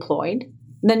self-employed,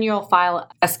 then you'll file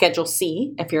a Schedule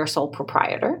C if you're a sole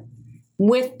proprietor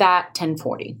with that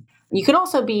 1040. You can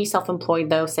also be self-employed,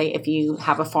 though, say if you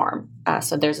have a farm.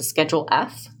 So there's a Schedule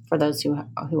F for those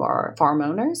who are farm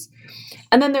owners.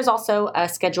 And then there's also a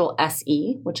Schedule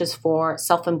SE, which is for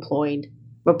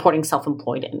reporting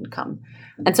self-employed income.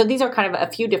 And so these are kind of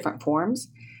a few different forms.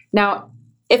 Now,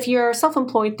 if you're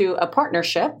self-employed through a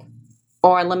partnership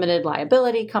or a limited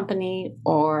liability company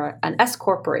or an S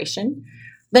corporation,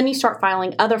 then you start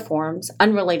filing other forms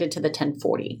unrelated to the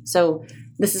 1040. So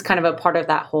this is kind of a part of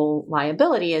that whole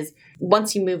liability is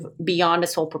once you move beyond a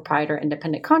sole proprietor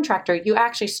independent contractor, you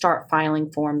actually start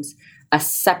filing forms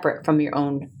separate from your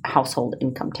own household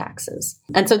income taxes.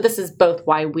 And so this is both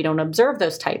why we don't observe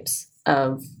those types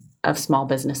of small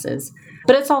businesses,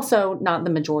 but it's also not the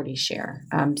majority share.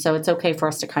 So it's okay for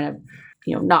us to kind of,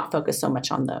 not focus so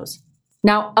much on those.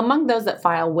 Now, among those that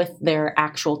file with their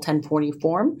actual 1040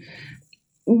 form,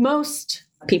 most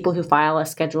people who file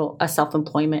a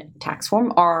self-employment tax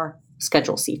form are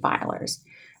Schedule C filers.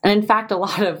 And in fact, a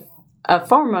lot of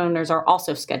farm owners are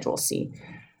also Schedule C.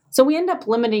 So we end up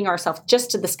limiting ourselves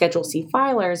just to the Schedule C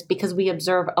filers because we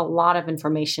observe a lot of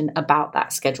information about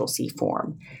that Schedule C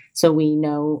form. So we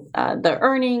know the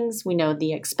earnings, we know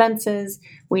the expenses,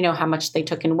 we know how much they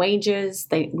took in wages,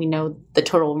 we know the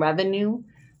total revenue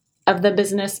of the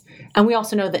business, and we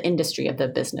also know the industry of the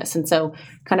business. And so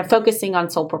kind of focusing on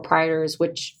sole proprietors,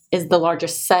 which is the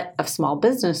largest set of small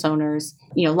business owners,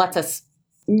 lets us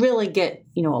really get,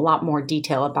 a lot more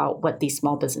detail about what these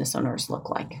small business owners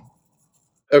look like.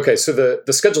 Okay, so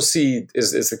the Schedule C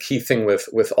is the key thing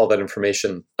with all that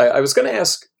information. I was going to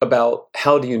ask about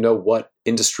how do you know what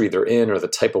industry they're in or the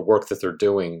type of work that they're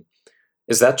doing?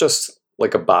 Is that just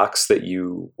like a box that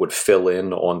you would fill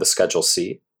in on the Schedule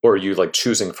C? Or are you like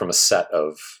choosing from a set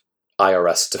of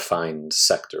IRS-defined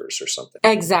sectors or something?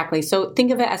 Exactly. So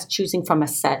think of it as choosing from a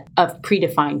set of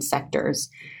predefined sectors.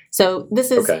 So this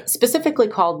is specifically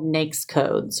called NAICS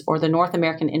codes, or the North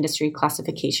American Industry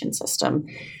Classification System.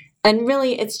 And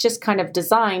really, it's just kind of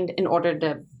designed in order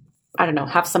to,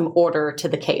 have some order to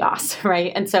the chaos,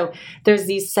 right? And so there's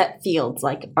these set fields,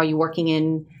 like are you working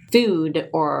in food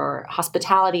or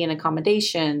hospitality and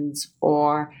accommodations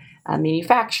or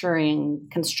manufacturing,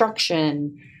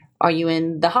 construction? Are you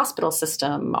in the hospital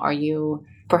system? Are you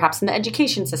perhaps in the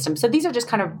education system? So these are just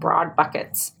kind of broad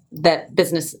buckets that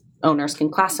business owners can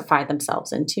classify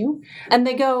themselves into. And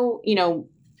they go, you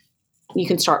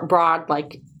can start broad,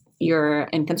 like you're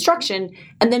in construction,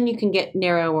 and then you can get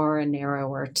narrower and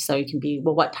narrower. So you can be,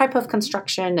 what type of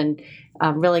construction? And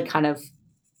really kind of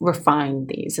refine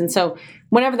these. And so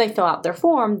whenever they fill out their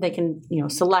form, they can,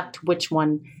 select which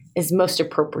one is most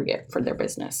appropriate for their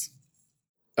business.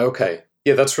 Okay.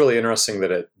 Yeah, that's really interesting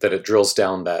that it drills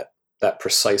down that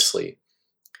precisely.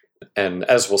 And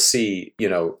as we'll see,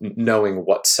 knowing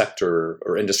what sector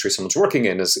or industry someone's working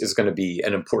in is going to be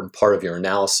an important part of your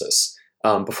analysis.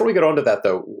 Before we get on to that,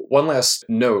 though, one last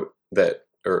note that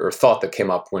or thought that came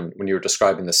up when you were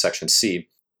describing this section C.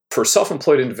 For a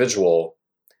self-employed individual,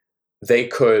 they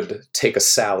could take a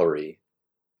salary,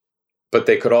 but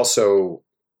they could also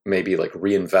maybe like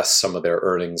reinvest some of their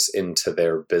earnings into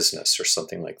their business or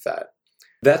something like that.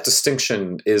 That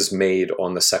distinction is made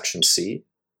on the section C,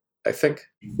 I think.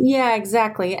 Yeah,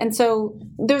 exactly. And so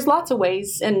there's lots of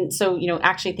ways. And so,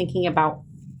 actually thinking about,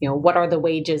 what are the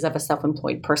wages of a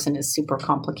self-employed person is super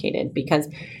complicated, because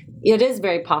it is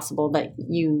very possible that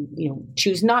you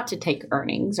choose not to take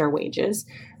earnings or wages,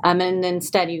 and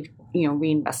instead you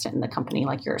reinvest it in the company,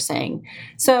 like you're saying.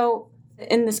 So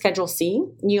in the Schedule C,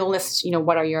 you'll list,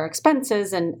 what are your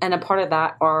expenses, and a part of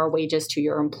that are wages to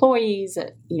your employees,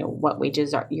 what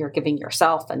wages you're giving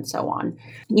yourself, and so on.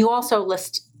 You also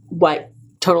list what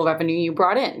total revenue you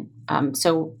brought in.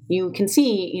 So you can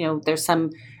see, there's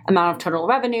some amount of total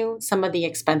revenue. Some of the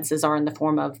expenses are in the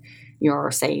form of your,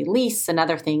 say, lease and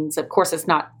other things. Of course, it's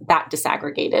not that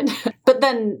disaggregated. But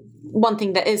then one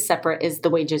thing that is separate is the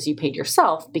wages you paid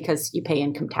yourself, because you pay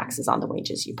income taxes on the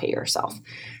wages you pay yourself.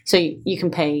 So you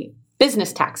can pay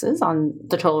business taxes on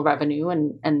the total revenue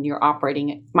and your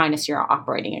operating minus your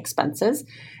operating expenses,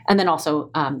 and then also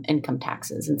income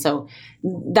taxes. And so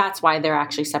that's why they're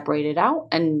actually separated out.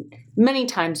 And many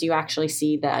times you actually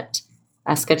see that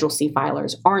Schedule C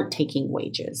filers aren't taking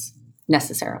wages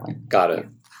necessarily. Got it.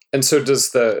 And so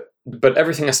but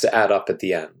everything has to add up at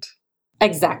the end.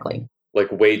 Exactly.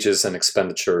 Like wages and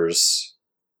expenditures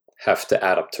have to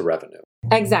add up to revenue.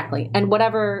 Exactly. And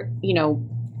whatever,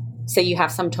 say you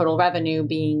have some total revenue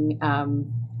being,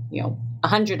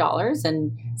 $100,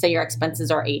 and say your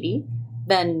expenses are $80,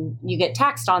 then you get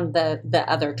taxed on the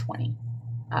other $20,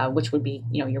 which would be,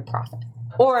 your profit.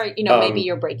 Or, maybe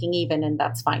you're breaking even, and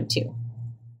that's fine too.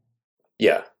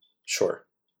 Yeah, sure.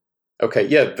 Okay.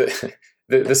 Yeah.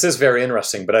 This is very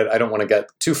interesting, but I don't want to get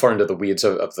too far into the weeds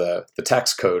of the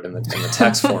tax code and the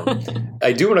tax form.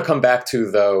 I do want to come back to,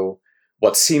 though,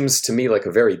 what seems to me like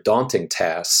a very daunting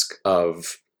task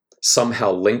of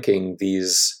somehow linking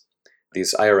these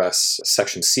IRS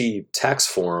Section C tax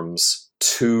forms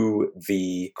to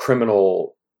the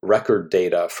criminal record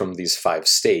data from these 5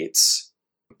 states.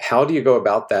 How do you go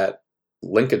about that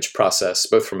linkage process,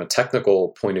 both from a technical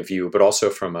point of view, but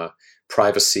also from a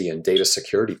privacy and data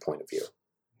security point of view?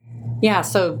 Yeah,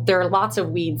 so there are lots of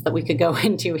weeds that we could go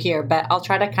into here, but I'll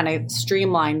try to kind of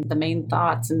streamline the main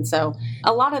thoughts. And so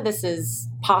a lot of this is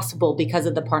possible because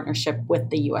of the partnership with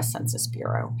the U.S. Census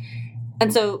Bureau.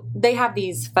 And so they have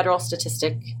these federal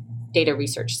statistic data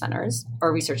research centers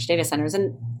or research data centers.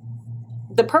 And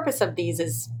the purpose of these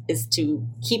is to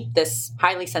keep this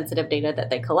highly sensitive data that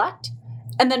they collect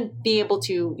and then be able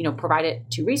to, provide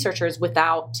it to researchers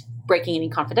without breaking any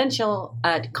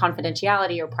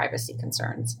confidentiality or privacy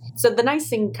concerns. So the nice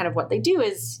thing, kind of what they do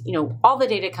is, all the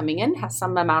data coming in has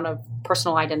some amount of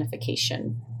personal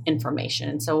identification information.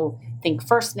 And so think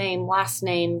first name, last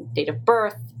name, date of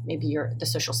birth, maybe the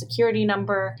social security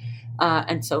number,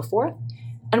 and so forth.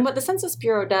 And what the Census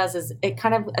Bureau does is it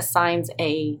kind of assigns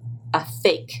a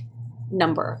fake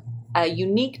number, a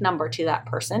unique number to that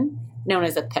person known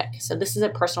as a PIC. So this is a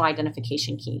personal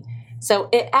identification key. So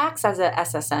it acts as a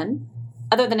SSN,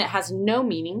 other than it has no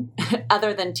meaning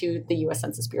other than to the U.S.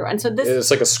 Census Bureau. And so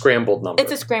it's like a scrambled number.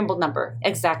 It's a scrambled number,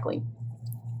 exactly.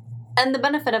 And the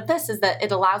benefit of this is that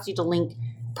it allows you to link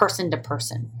person to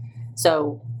person.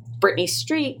 So Brittany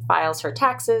Street files her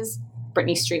taxes.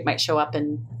 Brittany Street might show up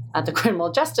in the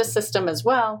criminal justice system as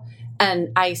well. And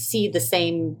I see the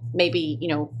same, maybe,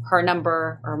 her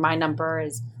number or my number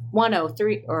is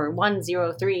 103 or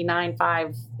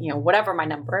 10395, whatever my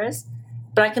number is,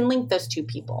 but I can link those two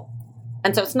people.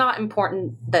 And so it's not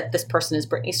important that this person is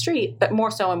Brittany Street, but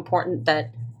more so important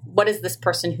that what is this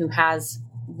person who has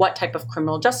what type of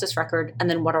criminal justice record, and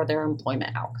then what are their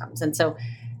employment outcomes. And so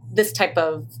this type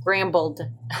of scrambled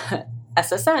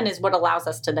SSN is what allows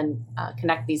us to then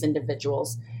connect these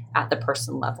individuals at the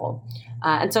person level.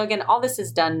 And so again, all this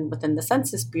is done within the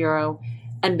Census Bureau.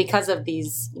 And because of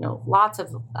these, lots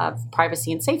of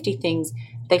privacy and safety things,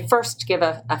 they first give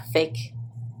a fake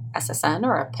SSN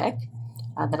or a PIC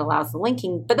that allows the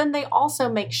linking. But then they also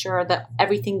make sure that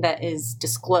everything that is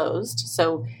disclosed,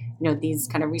 so, these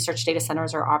kind of research data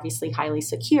centers are obviously highly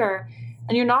secure,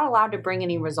 and you're not allowed to bring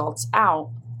any results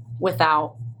out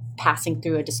without passing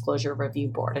through a disclosure review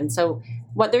board. And so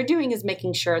what they're doing is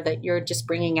making sure that you're just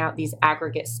bringing out these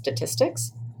aggregate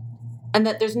statistics and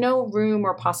that there's no room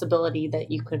or possibility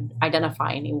that you could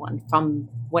identify anyone from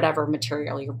whatever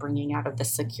material you're bringing out of the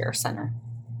secure center.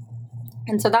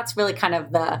 And so that's really kind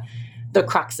of the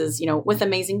crux is, with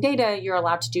amazing data, you're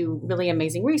allowed to do really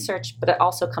amazing research, but it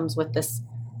also comes with this,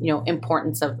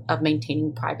 importance of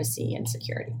maintaining privacy and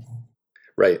security.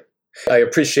 Right. I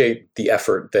appreciate the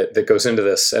effort that goes into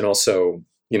this, and also,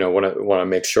 want to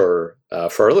make sure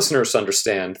for our listeners to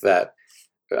understand that,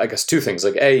 I guess, two things.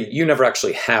 Like, A, you never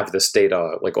actually have this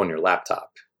data like on your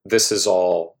laptop. This is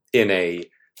all in a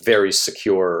very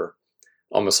secure,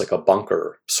 almost like a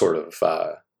bunker sort of,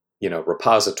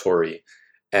 repository,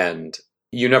 and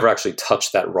you never actually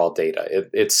touch that raw data.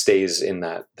 It stays in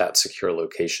that secure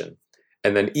location.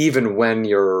 And then even when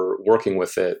you're working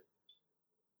with it,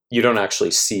 you don't actually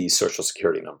see social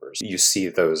security numbers. You see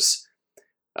those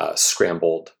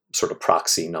scrambled sort of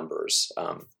proxy numbers,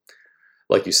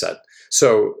 like you said.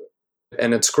 So,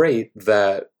 and it's great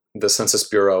that the Census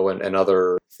Bureau and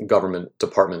other government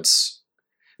departments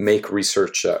make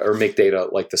research or make data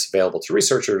like this available to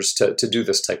researchers to do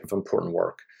this type of important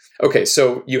work. Okay,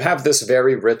 so you have this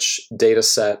very rich data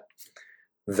set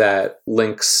that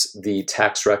links the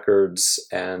tax records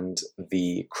and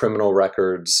the criminal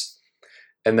records.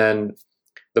 And then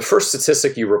the first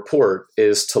statistic you report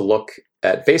is to look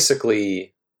at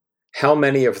basically how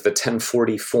many of the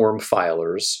 1040 form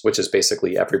filers, which is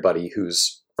basically everybody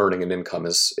who's earning an income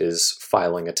is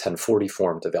filing a 1040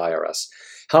 form to the IRS,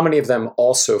 how many of them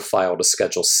also filed a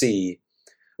Schedule C,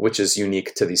 which is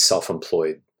unique to these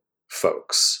self-employed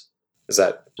folks. Is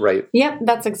that right? Yep,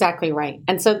 that's exactly right.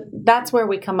 And so that's where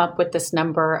we come up with this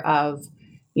number of,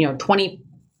 28%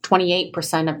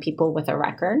 of people with a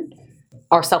record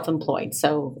are self-employed.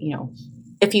 So,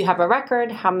 if you have a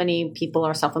record, how many people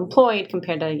are self-employed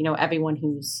compared to, everyone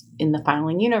who's in the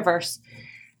filing universe?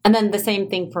 And then the same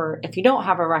thing for if you don't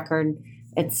have a record,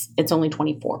 it's only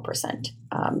 24%.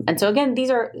 And so again, these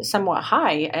are somewhat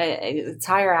high. It's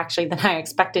higher actually than I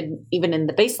expected, even in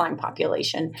the baseline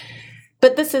population.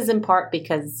 But this is in part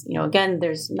because, again,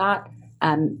 there's not,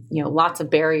 lots of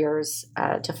barriers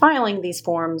to filing these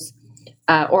forms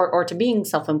or to being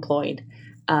self-employed.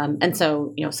 And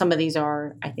so, some of these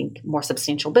are, I think, more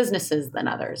substantial businesses than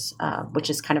others, which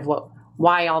is kind of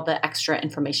why all the extra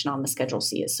information on the Schedule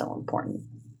C is so important.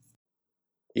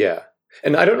 Yeah.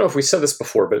 And I don't know if we said this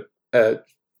before, but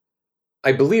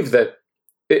I believe that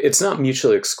it's not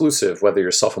mutually exclusive whether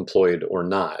you're self-employed or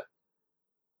not,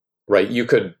 right? You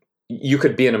could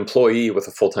be an employee with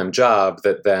a full-time job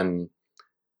that then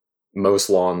mows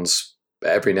lawns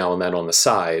every now and then on the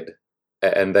side,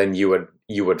 and then you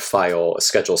would file a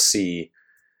Schedule C,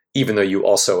 even though you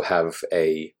also have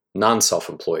a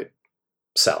non-self-employed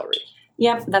salary.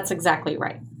 Yep, that's exactly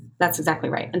right. That's exactly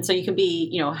right. And so you can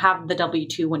be, have the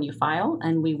W-2 when you file,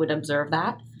 and we would observe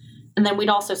that. And then we'd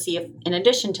also see if, in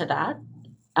addition to that,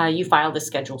 you file the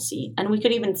Schedule C. And we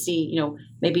could even see,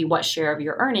 maybe what share of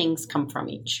your earnings come from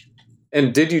each.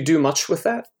 And did you do much with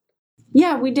that?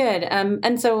 Yeah, we did.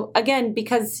 And so, again,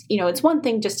 because, it's one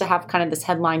thing just to have kind of this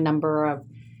headline number of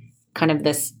kind of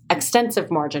this extensive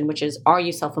margin, which is, are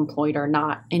you self-employed or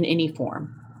not in any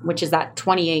form, which is that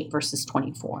 28 versus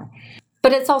 24.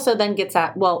 But it's also then gets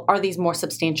at, well, are these more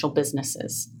substantial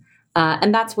businesses?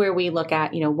 And that's where we look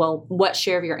at, what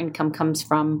share of your income comes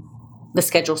from the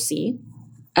Schedule C?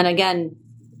 And again,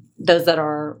 those that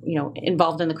are,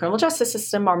 involved in the criminal justice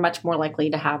system are much more likely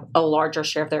to have a larger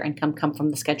share of their income come from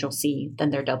the Schedule C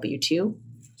than their W-2.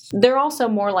 They're also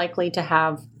more likely to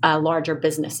have larger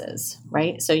businesses,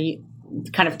 right? So you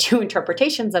kind of two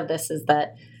interpretations of this is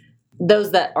that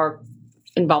those that are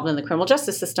involved in the criminal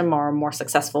justice system are more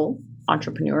successful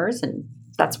entrepreneurs, and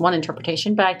that's one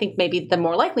interpretation. But I think maybe the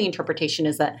more likely interpretation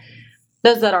is that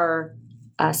those that are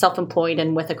self-employed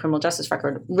and with a criminal justice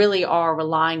record really are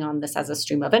relying on this as a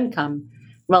stream of income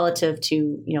relative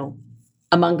to,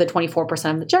 among the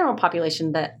 24% of the general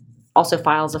population that also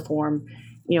files a form,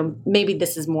 maybe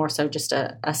this is more so just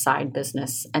a side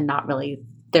business and not really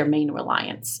their main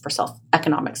reliance for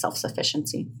economic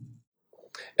self-sufficiency.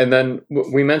 And then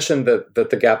we mentioned that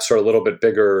the gaps are a little bit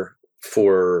bigger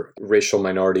for racial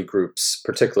minority groups,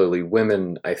 particularly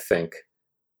women, I think.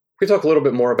 We talk a little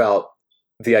bit more about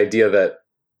the idea that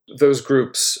those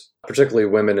groups, particularly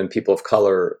women and people of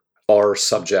color, are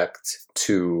subject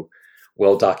to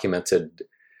well-documented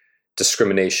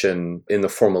discrimination in the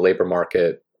formal labor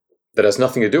market that has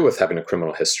nothing to do with having a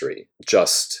criminal history,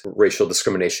 just racial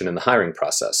discrimination in the hiring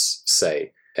process,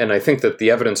 say. And I think that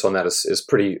the evidence on that is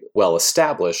pretty well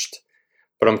established.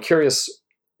 But I'm curious,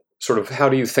 sort of, how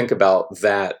do you think about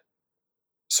that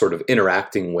sort of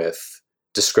interacting with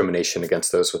discrimination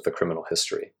against those with the criminal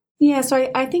history? Yeah,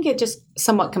 so I think it just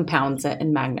somewhat compounds it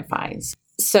and magnifies.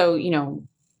 So,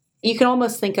 you can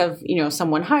almost think of,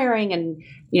 someone hiring and,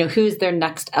 who's their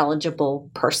next eligible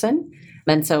person.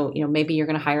 And so, maybe you're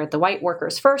going to hire the white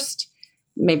workers first.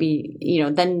 Maybe,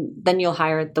 then you'll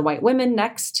hire the white women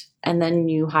next. And then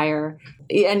you hire,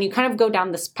 and you kind of go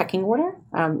down this pecking order.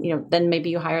 Then maybe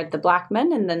you hire the black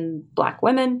men and then black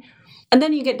women. And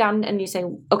then you get down and you say,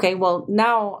 okay, well,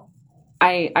 now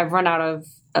I've run out of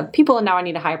people, and now I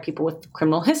need to hire people with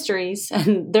criminal histories.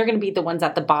 And they're going to be the ones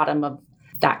at the bottom of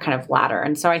that kind of ladder.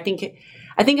 And so I think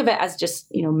of it as just,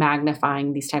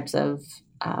 magnifying these types of,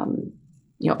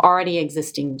 already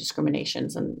existing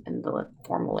discriminations in the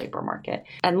formal labor market.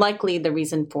 And likely the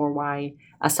reason for why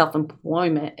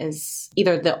self-employment is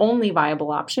either the only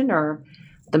viable option or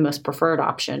the most preferred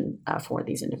option for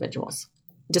these individuals,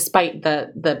 despite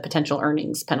the potential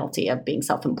earnings penalty of being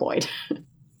self-employed.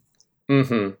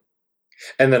 Mm-hmm.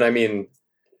 And then,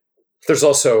 there's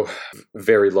also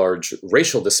very large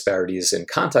racial disparities in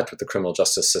contact with the criminal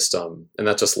justice system, and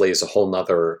that just lays a whole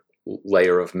nother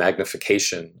layer of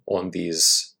magnification on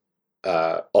these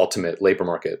ultimate labor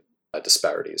market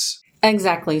disparities.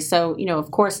 Exactly. So,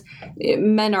 of course,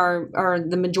 men are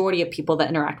the majority of people that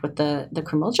interact with the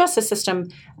criminal justice system.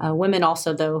 Women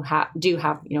also, though, do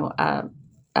have,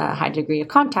 a high degree of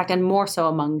contact, and more so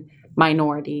among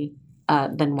minority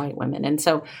than white women. And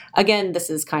so, again,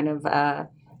 this is kind of,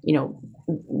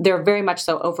 they're very much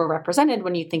so overrepresented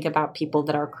when you think about people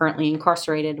that are currently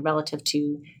incarcerated relative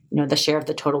to, the share of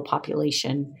the total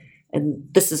population. And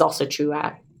this is also true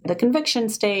at the conviction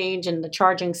stage and the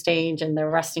charging stage and the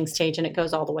arresting stage, and it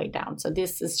goes all the way down. So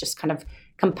this is just kind of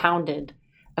compounded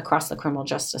across the criminal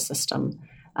justice system.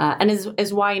 And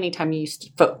is why anytime you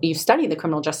study the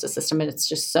criminal justice system, it's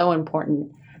just so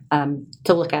important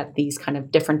to look at these kind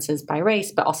of differences by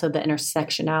race, but also the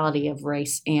intersectionality of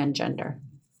race and gender.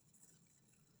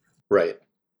 Right.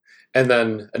 And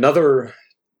then another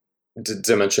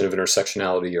dimension of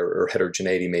intersectionality or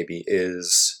heterogeneity maybe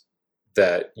is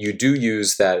that you do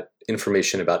use that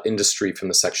information about industry from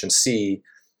the Section C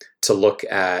to look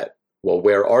at, well,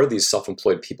 where are these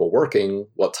self-employed people working?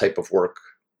 What type of work,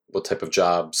 what type of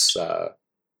jobs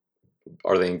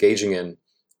are they engaging in?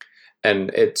 And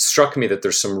it struck me that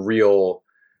there's some real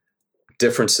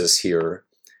differences here.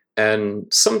 And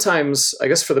sometimes, I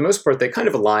guess for the most part, they kind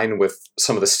of align with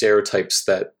some of the stereotypes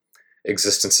that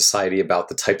exist in society about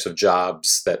the types of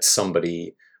jobs that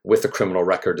somebody with a criminal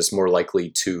record is more likely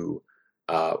to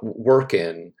work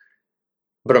in.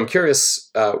 But I'm curious,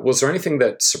 was there anything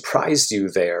that surprised you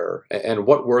there? And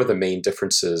what were the main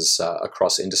differences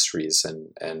across industries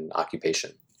and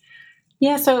occupation?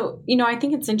 Yeah, so, I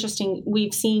think it's interesting.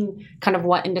 We've seen kind of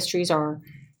what industries are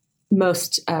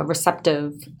most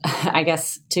receptive, I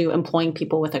guess, to employing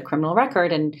people with a criminal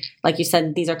record. And like you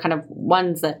said, these are kind of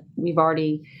ones that we've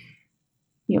already,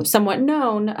 somewhat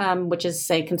known, which is,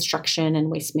 say, construction and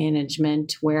waste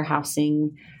management,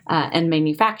 warehousing, and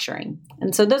manufacturing.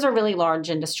 And so those are really large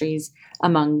industries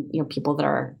among, people that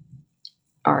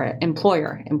are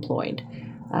employer employed,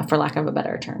 for lack of a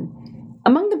better term.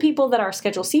 Among the people that are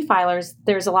Schedule C filers,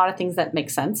 there's a lot of things that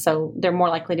make sense. So they're more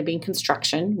likely to be in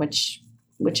construction, which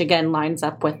again lines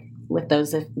up with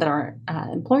those that are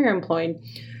employer employed,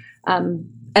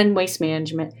 and waste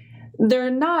management.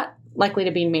 They're not likely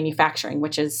to be in manufacturing,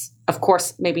 which is, of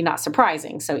course, maybe not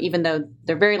surprising. So even though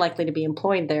they're very likely to be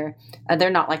employed there, they're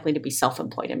not likely to be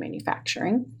self-employed in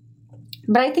manufacturing.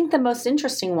 But I think the most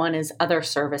interesting one is other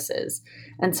services.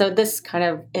 And so this kind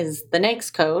of is the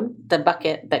NAICS code, the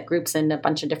bucket that groups in a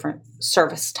bunch of different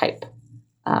service type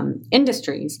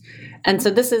industries. And so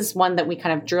this is one that we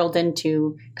kind of drilled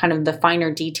into kind of the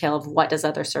finer detail of what does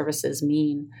other services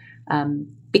mean,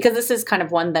 because this is kind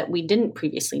of one that we didn't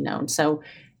previously know. So,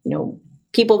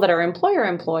 people that are employer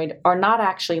employed are not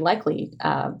actually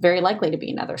very likely to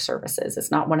be in other services. It's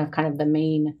not one of kind of the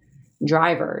main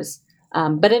drivers.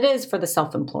 But it is for the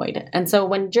self-employed. And so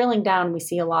when drilling down, we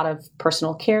see a lot of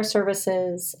personal care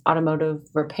services, automotive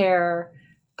repair,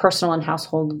 personal and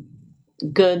household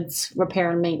goods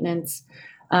repair and maintenance,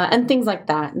 and things like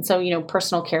that. And so,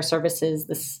 personal care services,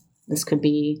 this could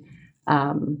be,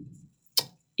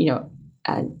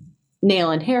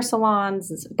 nail and hair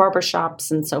salons,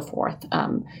 barbershops, and so forth.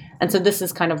 And so this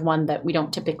is kind of one that we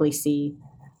don't typically see,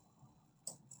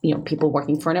 people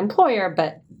working for an employer,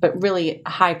 but really a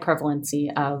high prevalency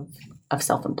of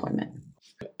self-employment.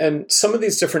 And some of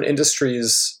these different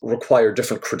industries require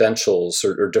different credentials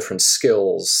or different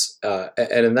skills.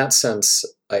 And in that sense,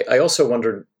 I also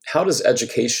wondered, how does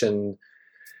education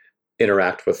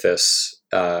interact with this,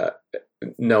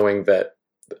 knowing that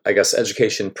I guess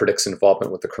education predicts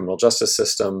involvement with the criminal justice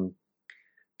system,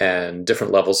 and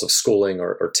different levels of schooling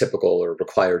are typical or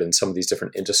required in some of these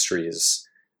different industries.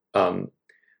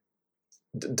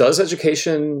 Does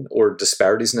education or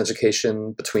disparities in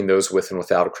education between those with and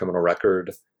without a criminal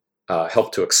record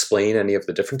help to explain any of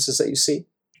the differences that you see?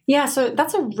 Yeah, so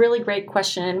that's a really great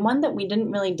question, and one that we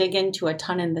didn't really dig into a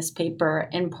ton in this paper,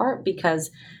 in part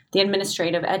because the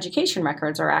administrative education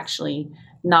records are actually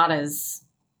not as,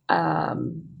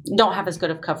 don't have as good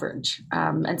of coverage.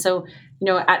 And so,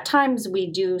 at times we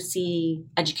do see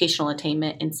educational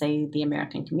attainment in, say, the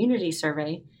American Community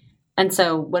Survey. And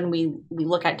so when we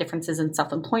look at differences in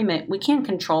self-employment, we can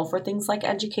control for things like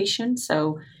education.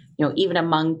 So, even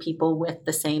among people with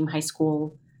the same high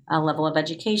school level of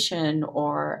education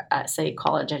or, say,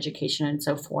 college education and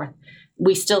so forth,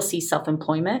 we still see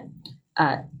self-employment,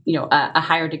 a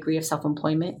higher degree of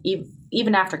self-employment,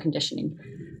 even after conditioning.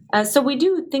 So we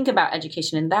do think about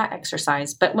education in that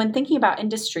exercise. But when thinking about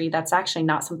industry, that's actually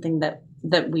not something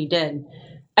that we did.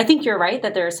 I think you're right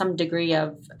that there is some degree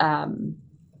of,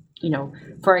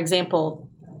 for example,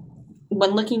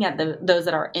 when looking at those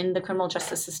that are in the criminal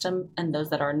justice system and those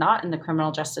that are not in the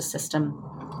criminal justice system,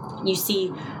 you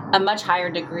see a much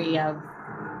higher degree of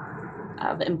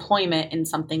employment in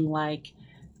something like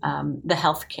the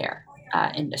healthcare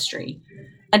industry.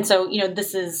 And so,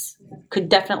 this could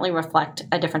definitely reflect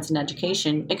a difference in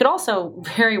education. It could also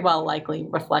very well likely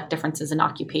reflect differences in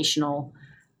occupational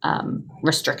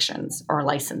restrictions or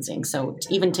licensing. So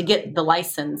even to get the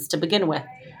license to begin with,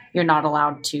 you're not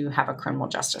allowed to have a criminal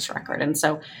justice record. And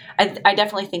so I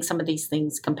definitely think some of these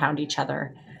things compound each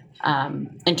other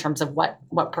in terms of what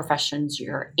professions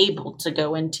you're able to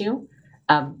go into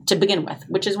to begin with,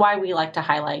 which is why we like to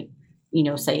highlight,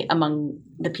 say among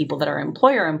the people that are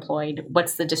employer employed,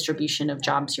 what's the distribution of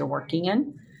jobs you're working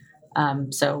in?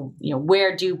 So,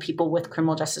 where do people with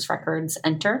criminal justice records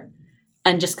enter?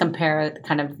 And just compare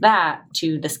kind of that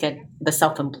to the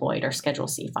self-employed or Schedule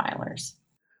C filers.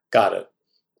 Got it.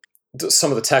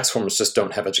 Some of the tax forms just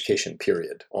don't have education,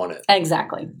 period, on it.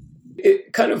 Exactly.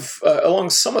 It kind of, along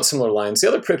somewhat similar lines, the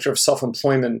other predictor of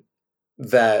self-employment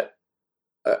that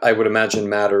I would imagine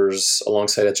matters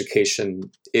alongside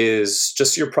education is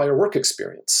just your prior work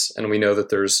experience. And we know that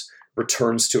there's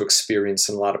returns to experience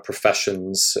in a lot of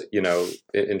professions,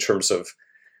 in terms of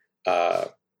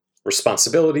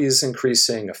responsibilities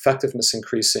increasing, effectiveness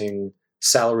increasing,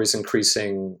 salaries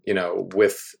increasing,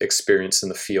 with experience in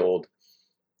the field.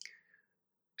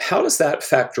 How does that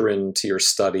factor into your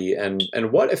study? And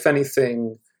what, if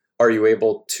anything, are you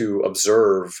able to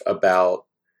observe about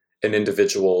an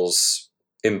individual's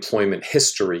employment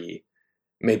history,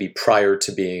 maybe prior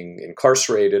to being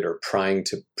incarcerated or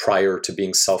prior to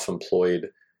being self-employed?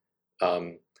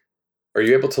 Are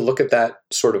you able to look at that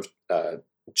sort of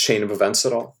chain of events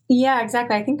at all? Yeah,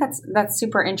 exactly. I think that's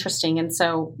super interesting. And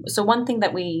so one thing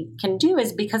that we can do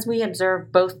is, because we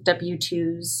observe both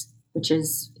W-2s, which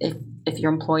is if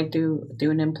you're employed through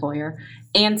an employer,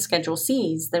 and Schedule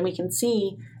Cs, then we can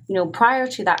see, prior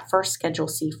to that first Schedule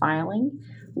C filing,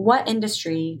 what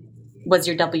industry was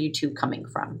your W-2 coming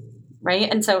from, right?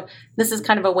 And so this is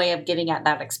kind of a way of getting at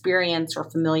that experience or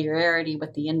familiarity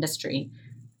with the industry.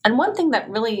 And one thing that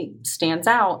really stands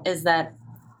out is that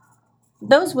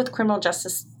those with criminal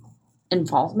justice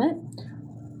involvement,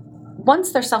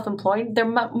 once they're self-employed, they're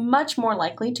much more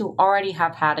likely to already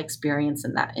have had experience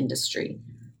in that industry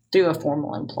through a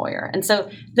formal employer. And so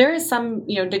there is some,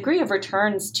 degree of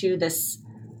returns to this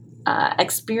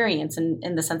experience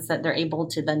in the sense that they're able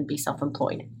to then be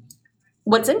self-employed.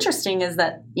 What's interesting is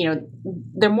that,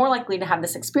 they're more likely to have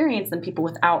this experience than people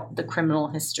without the criminal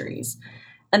histories.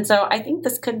 And so I think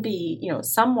this could be,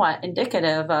 somewhat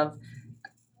indicative of,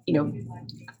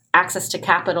 access to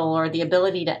capital or the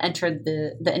ability to enter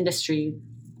the industry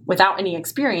without any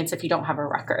experience if you don't have a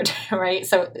record, right?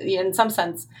 So in some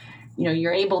sense,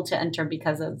 you're able to enter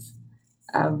because of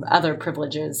other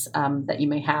privileges that you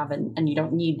may have, and you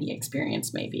don't need the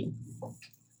experience maybe.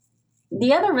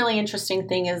 The other really interesting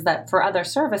thing is that for other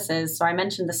services, so I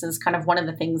mentioned this is kind of one of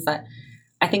the things that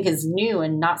I think is new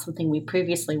and not something we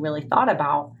previously really thought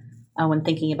about when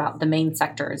thinking about the main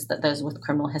sectors that those with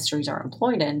criminal histories are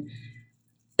employed in,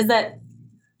 is that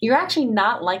you're actually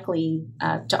not likely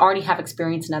to already have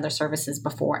experience in other services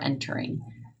before entering.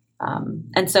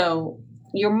 And so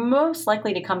you're most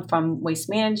likely to come from waste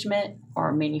management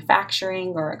or manufacturing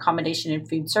or accommodation and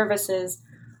food services,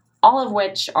 all of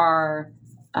which are,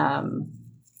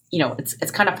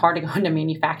 it's kind of hard to go into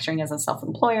manufacturing as a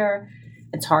self-employer.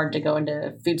 It's hard to go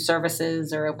into food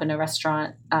services or open a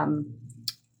restaurant.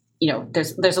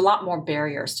 There's a lot more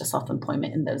barriers to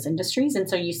self-employment in those industries. And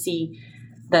so you see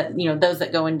that, those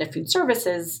that go into food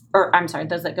services,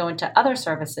 those that go into other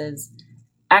services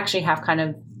actually have kind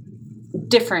of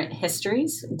different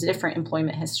histories, different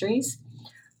employment histories,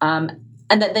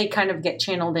 and that they kind of get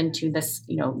channeled into this,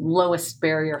 lowest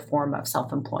barrier form of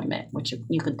self-employment, which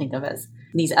you could think of as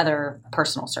these other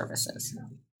personal services.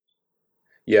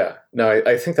 Yeah, no,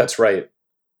 I think that's right.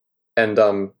 And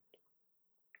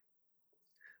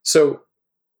so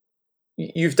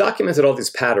you've documented all these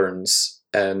patterns,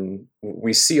 and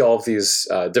we see all of these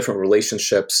different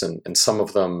relationships, and some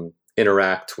of them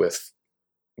interact with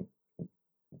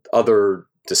other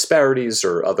disparities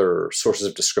or other sources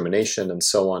of discrimination and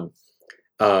so on.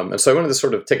 And so I wanted to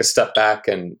sort of take a step back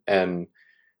and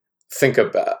think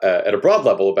about, at a broad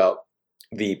level, about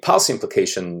the policy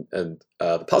implication and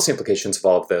the policy implications of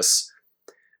all of this.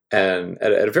 And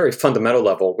at a very fundamental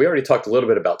level, we already talked a little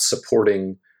bit about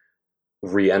supporting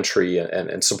reentry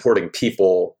and supporting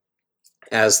people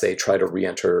as they try to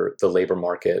reenter the labor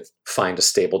market, find a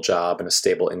stable job and a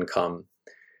stable income.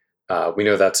 We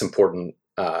know that's important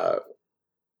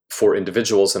for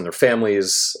individuals and their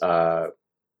families,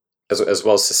 as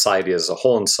well as society as a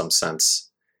whole in some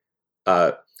sense.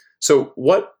 So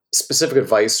what specific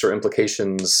advice or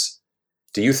implications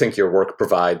do you think your work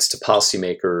provides to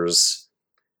policymakers?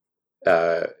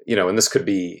 And this could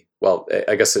be, well,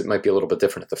 I guess it might be a little bit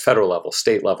different at the federal level,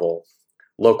 state level,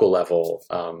 local level.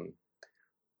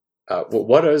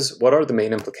 What are the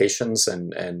main implications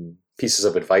and pieces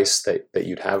of advice that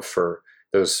you'd have for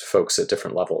those folks at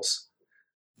different levels?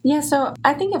 Yeah, so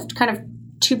I think of kind of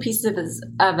two pieces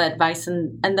of advice,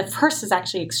 and the first is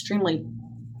actually extremely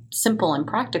simple and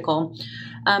practical,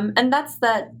 and that's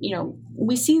that,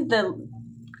 we see the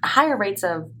higher rates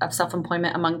of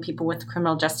self-employment among people with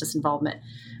criminal justice involvement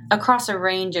across a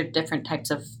range of different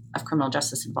types of criminal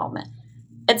justice involvement.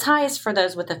 It's highest for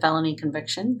those with a felony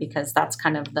conviction, because that's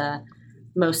kind of the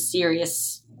most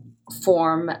serious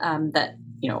form that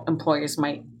employers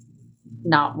might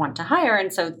not want to hire,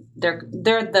 and so they're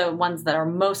the ones that are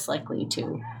most likely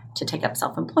to take up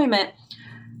self-employment.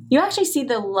 You actually see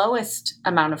the lowest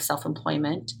amount of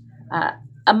self-employment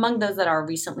among those that are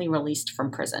recently released from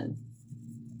prison.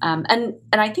 And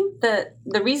I think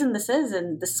the reason this is,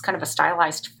 and this is kind of a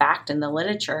stylized fact in the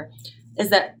literature,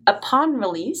 is that upon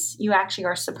release, you actually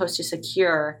are supposed to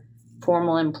secure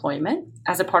formal employment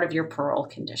as a part of your parole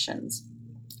conditions.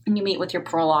 And you meet with your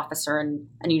parole officer and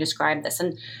you describe this.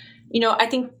 And, I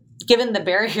think given the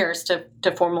barriers to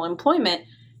formal employment,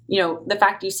 the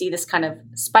fact you see this kind of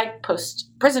spike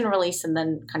post-prison release and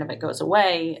then kind of it goes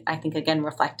away, I think, again,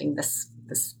 reflecting this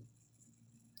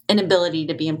inability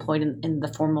to be employed in the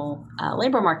formal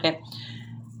labor market.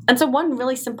 And so one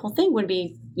really simple thing would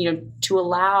be, to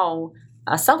allow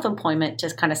self-employment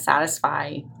to kind of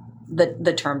satisfy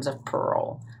the terms of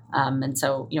parole. And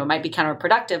so, it might be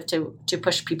counterproductive to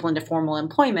push people into formal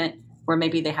employment where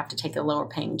maybe they have to take a lower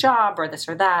paying job or this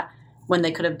or that when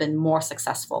they could have been more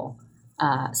successful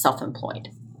self-employed.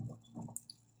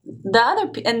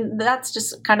 And that's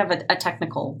just kind of a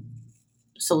technical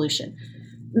solution.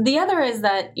 The other is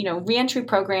that, reentry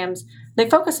programs, they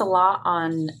focus a lot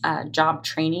on job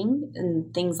training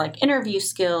and things like interview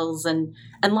skills and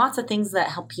lots of things that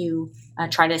help you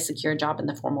try to secure a job in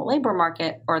the formal labor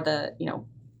market or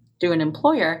through an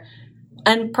employer.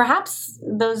 And perhaps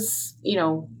those,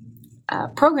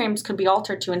 programs could be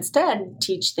altered to instead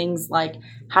teach things like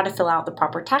how to fill out the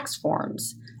proper tax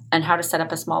forms and how to set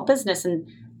up a small business. And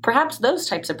perhaps those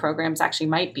types of programs actually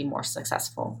might be more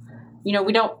successful. We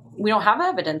don't have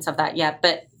evidence of that yet,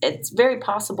 but it's very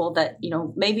possible that,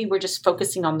 maybe we're just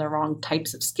focusing on the wrong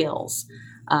types of skills.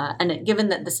 And given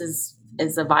that this is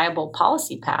a viable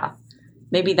policy path,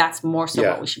 maybe that's more so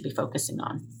what we should be focusing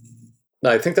on. No,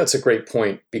 I think that's a great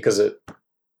point, because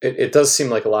it does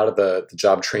seem like a lot of the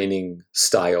job training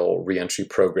style reentry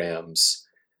programs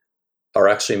are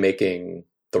actually making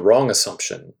the wrong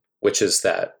assumption, which is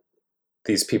that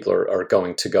these people are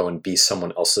going to go and be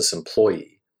someone else's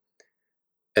employee.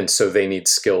 And so they need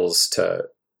skills to,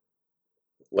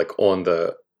 like, on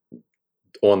the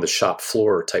shop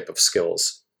floor type of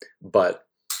skills. But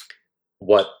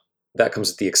what that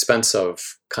comes at the expense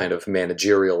of kind of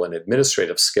managerial and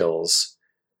administrative skills,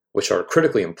 which are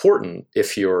critically important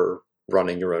if you're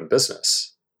running your own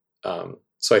business.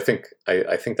 So I think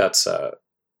that's an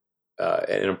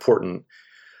important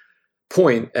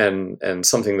point and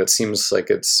something that seems like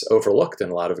it's overlooked in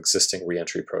a lot of existing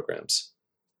reentry programs.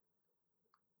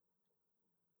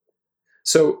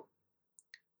 So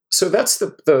that's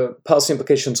the policy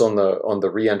implications on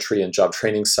the reentry and job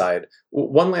training side.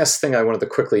 One last thing I wanted to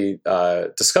quickly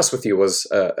discuss with you was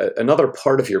another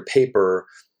part of your paper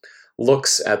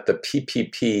looks at the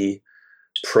PPP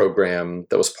program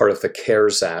that was part of the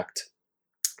CARES Act.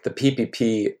 The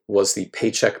PPP was the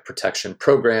Paycheck Protection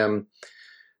Program.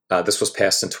 This was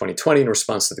passed in 2020 in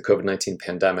response to the COVID-19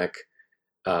 pandemic.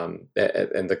 And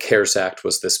the CARES Act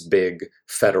was this big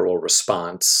federal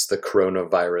response, the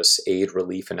coronavirus aid,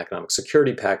 relief, and economic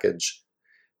security package.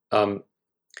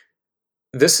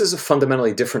 This is a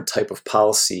fundamentally different type of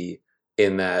policy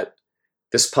in that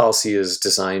this policy is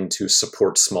designed to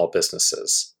support small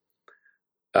businesses.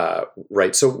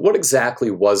 Right. So what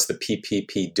exactly was the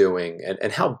PPP doing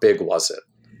and how big was it?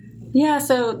 Yeah,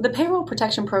 so the Payroll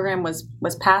Protection Program was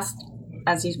passed,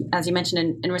 as you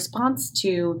mentioned, in response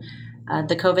to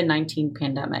the COVID-19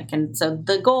 pandemic. And so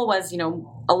the goal was,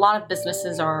 a lot of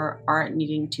businesses are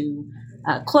needing to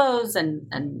close and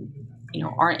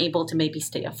aren't able to maybe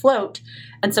stay afloat.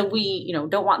 And so we,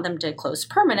 don't want them to close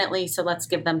permanently. So let's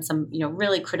give them some,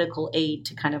 really critical aid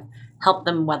to kind of help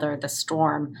them weather the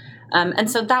storm.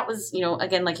 And so that was,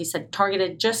 again, like you said,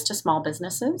 targeted just to small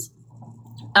businesses.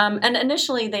 And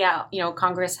initially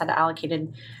Congress had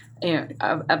allocated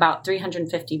about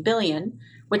 $350 billion,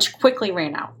 which quickly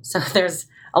ran out. So there's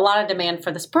a lot of demand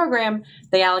for this program.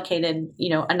 They allocated,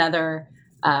 another,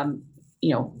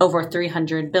 over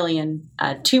 $300 billion,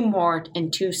 two more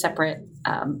in two separate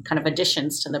kind of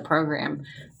additions to the program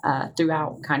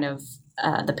throughout kind of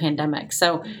the pandemic.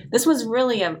 So this was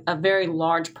really a very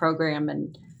large program,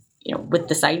 and with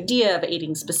this idea of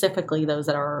aiding specifically those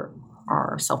that are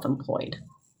self-employed.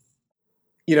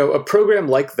 A program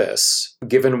like this,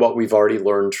 given what we've already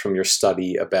learned from your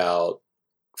study about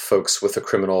folks with a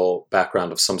criminal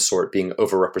background of some sort being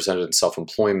overrepresented in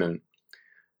self-employment,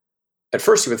 at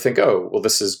first you would think, oh, well,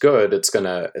 this is good. It's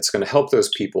gonna help those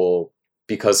people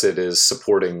because it is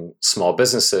supporting small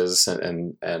businesses,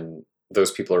 and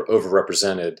those people are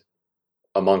overrepresented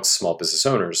amongst small business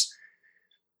owners.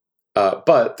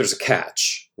 But there's a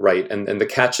catch, right? And the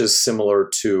catch is similar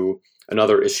to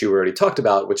another issue we already talked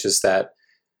about, which is that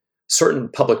certain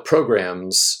public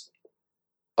programs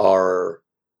are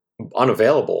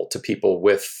unavailable to people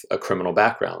with a criminal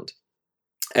background.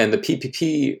 And the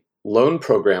PPP loan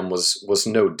program was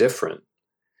no different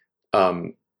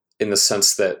in the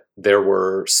sense that there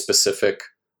were specific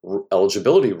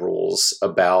eligibility rules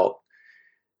about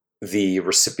the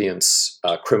recipient's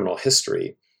criminal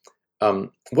history.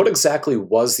 What exactly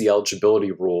was the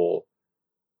eligibility rule,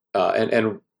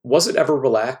 and was it ever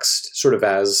relaxed sort of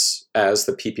as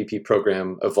the PPP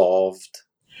program evolved?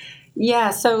 Yeah,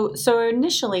 so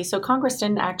initially, Congress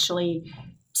didn't actually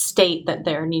state that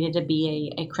there needed to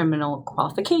be a criminal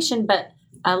qualification, but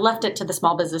left it to the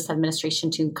Small Business Administration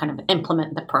to kind of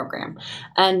implement the program.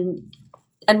 And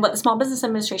what the Small Business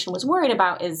Administration was worried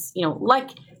about is,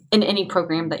 like in any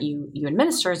program that you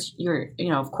administer, you're,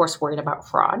 of course, worried about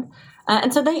fraud.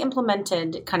 And so they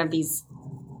implemented kind of these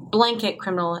blanket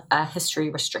criminal history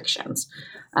restrictions.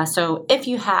 So if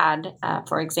you had,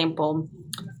 for example,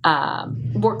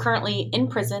 were currently in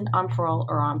prison, on parole,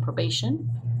 or on probation,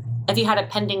 if you had a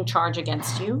pending charge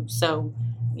against you, so,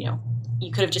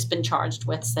 you could have just been charged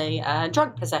with, say,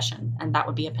 drug possession, and that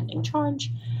would be a pending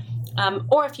charge.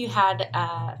 Or if you had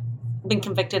been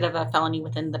convicted of a felony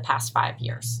within the past 5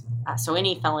 years. So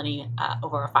any felony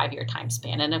over a 5-year time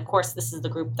span. And of course, this is the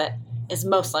group that is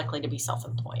most likely to be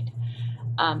self-employed.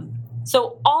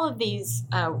 So all of these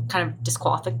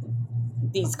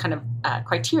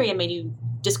criteria made you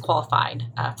disqualified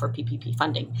for PPP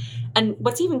funding. And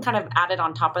what's even kind of added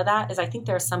on top of that is I think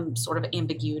there's some sort of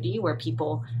ambiguity where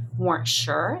people weren't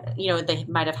sure. They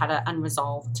might have had an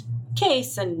unresolved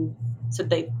case, and so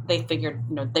they figured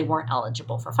they weren't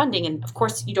eligible for funding. And of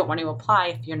course, you don't want to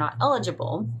apply if you're not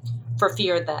eligible, for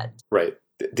fear that right.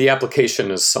 The application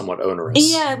is somewhat onerous.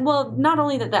 Yeah, well, not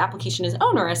only that the application is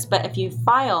onerous, but if you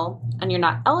file and you're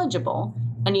not eligible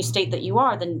and you state that you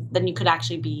are, then you could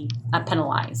actually be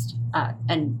penalized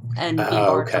and be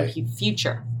barred from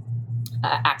future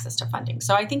access to funding.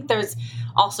 So I think there's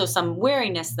also some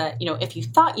wariness that, if you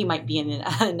thought you might be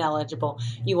ineligible,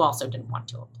 you also didn't want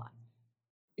to apply.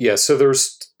 Yeah, so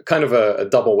there's kind of a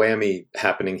double whammy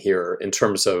happening here in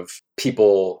terms of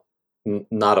people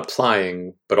not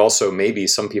applying, but also maybe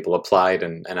some people applied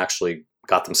and actually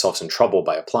got themselves in trouble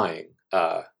by applying.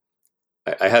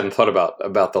 I hadn't thought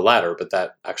about the latter, but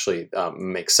that actually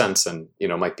makes sense and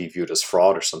might be viewed as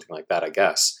fraud or something like that, I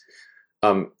guess.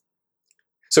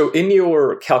 So in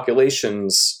your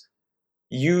calculations,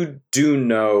 you do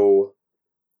know,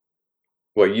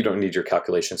 well, you don't need your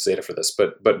calculations data for this,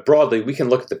 but broadly, we can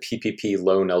look at the PPP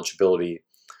loan eligibility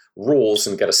rules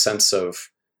and get a sense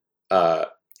of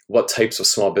what types of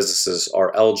small businesses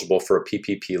are eligible for a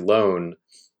PPP loan.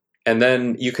 And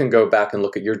then you can go back and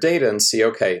look at your data and see,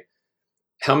 okay,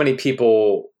 how many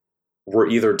people were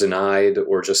either denied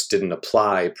or just didn't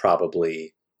apply,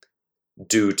 probably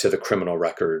due to the criminal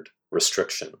record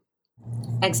restriction?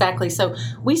 Exactly. So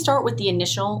we start with the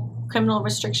initial criminal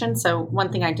restriction. So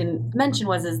one thing I didn't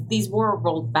mention is these were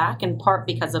rolled back in part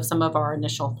because of some of our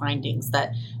initial findings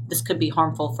that this could be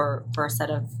harmful for a set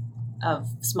of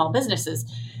small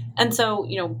businesses. And so,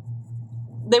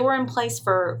 they were in place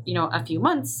for, a few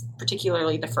months,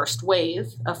 particularly the first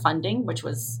wave of funding, which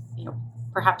was,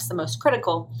 perhaps the most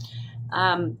critical.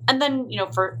 And then,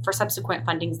 for subsequent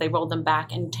fundings, they rolled them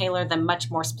back and tailored them much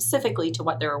more specifically to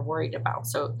what they were worried about.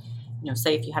 So,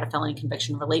 say if you had a felony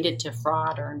conviction related to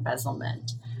fraud or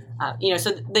embezzlement,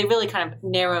 so they really kind of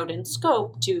narrowed in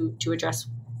scope to address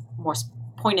more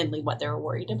pointedly what they were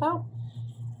worried about.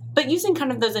 But using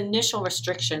kind of those initial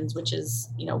restrictions, which is,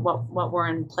 what were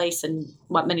in place and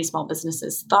what many small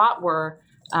businesses thought were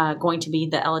going to be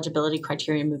the eligibility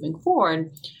criteria moving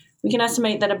forward, we can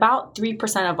estimate that about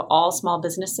 3% of all small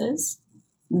businesses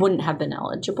wouldn't have been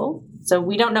eligible. So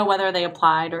we don't know whether they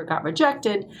applied or got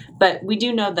rejected, but we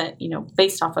do know that,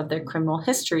 based off of their criminal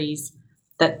histories,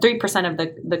 that 3% of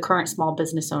the current small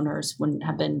business owners wouldn't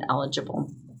have been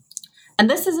eligible. And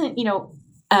this isn't,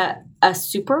 a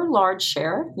super large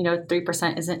share.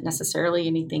 3% isn't necessarily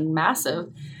anything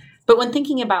massive. But when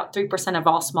thinking about 3% of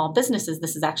all small businesses,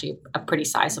 this is actually a pretty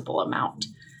sizable amount.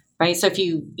 Right. So if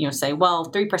you say,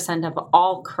 well, 3% of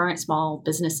all current small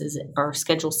businesses are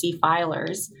Schedule C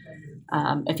filers,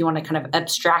 if you want to kind of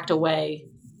abstract away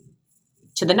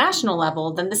to the national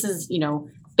level, then this is,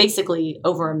 basically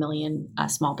over 1 million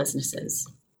small businesses.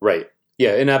 Right.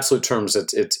 Yeah. In absolute terms,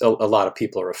 it's a lot of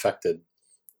people are affected.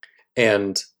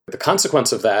 And the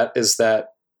consequence of that is that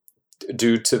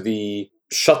due to the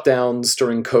shutdowns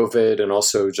during COVID and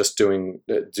also just due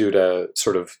to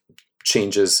sort of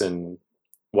changes in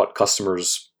what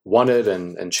customers wanted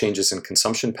and changes in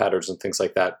consumption patterns and things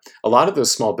like that, a lot of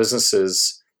those small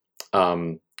businesses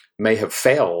may have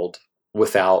failed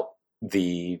without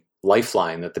the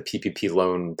lifeline that the PPP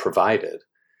loan provided.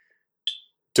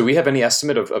 Do we have any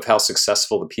estimate of how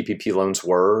successful the PPP loans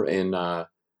were in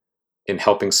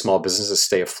helping small businesses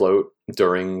stay afloat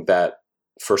during that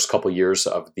first couple years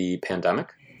of the pandemic?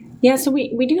 Yeah, so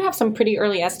we do have some pretty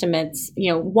early estimates.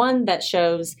 One that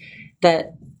shows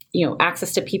that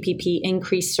access to PPP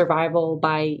increased survival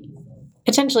by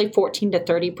potentially 14 to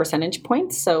 30 percentage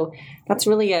points. So that's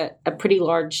really a pretty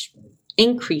large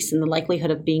increase in the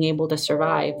likelihood of being able to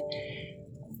survive.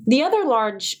 The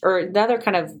other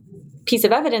kind of piece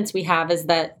of evidence we have is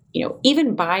that,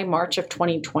 even by March of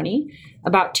 2020,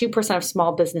 about 2% of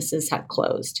small businesses had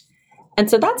closed. And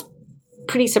so that's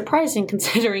pretty surprising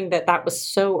considering that was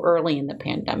so early in the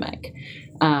pandemic.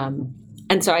 And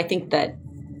so I think that,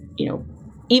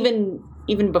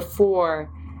 even before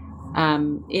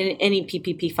any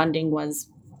PPP funding was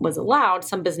allowed,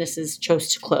 some businesses chose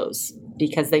to close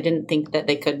because they didn't think that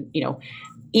they could,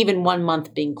 even 1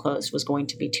 month being closed was going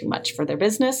to be too much for their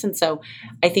business. And so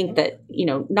I think that,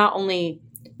 not only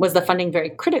was the funding very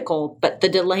critical, but the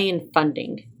delay in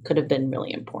funding could have been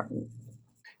really important.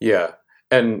 Yeah.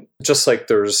 And just like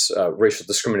there's racial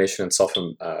discrimination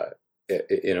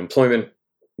in employment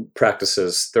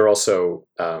practices, there also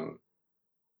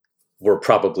were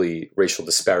probably racial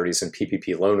disparities in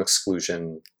PPP loan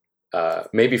exclusion,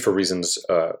 maybe for reasons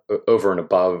over and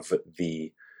above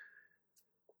the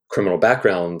criminal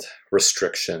background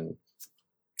restriction.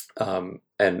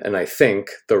 And I think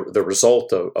the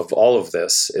result of all of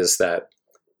this is that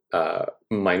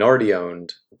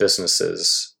minority-owned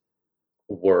businesses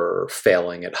were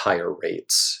failing at higher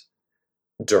rates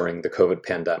during the COVID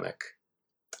pandemic,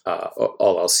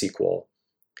 all else equal.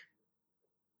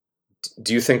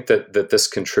 Do you think that this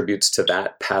contributes to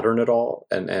that pattern at all?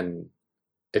 And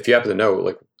if you happen to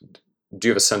know, do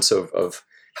you have a sense of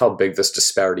how big this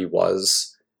disparity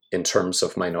was in terms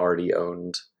of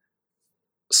minority-owned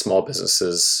small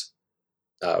businesses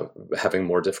having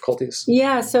more difficulties?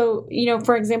 Yeah. So,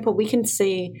 for example, we can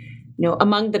see,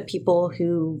 among the people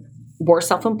who were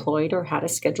self-employed or had a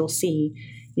Schedule C,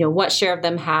 what share of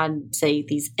them had, say,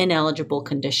 these ineligible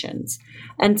conditions.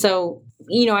 And so,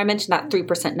 I mentioned that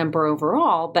 3% number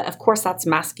overall, but of course that's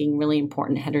masking really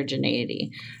important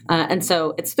heterogeneity. And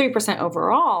so it's 3%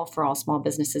 overall for all small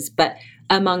businesses, but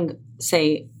among,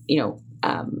 say,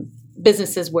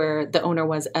 businesses where the owner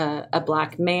was a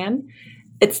Black man,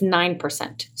 it's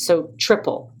 9%, so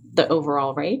triple the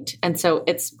overall rate. And so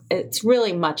it's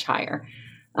really much higher.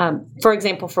 For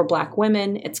example, for Black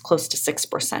women, it's close to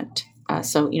 6%,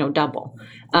 so double.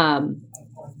 And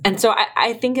so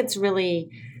I think it's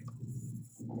really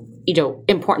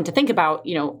important to think about,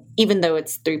 even though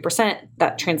it's 3%,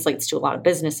 that translates to a lot of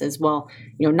businesses. Well,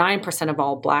 9% of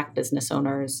all Black business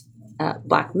owners,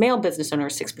 Black male business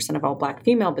owners, 6% of all Black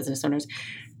female business owners.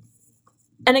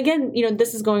 And again,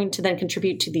 this is going to then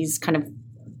contribute to these kind of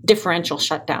differential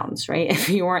shutdowns, right? If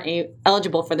you aren't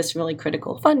eligible for this really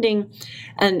critical funding,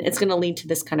 and it's going to lead to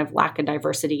this kind of lack of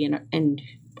diversity in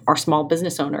our small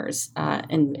business owners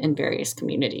in various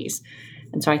communities.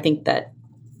 And so I think that,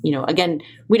 again,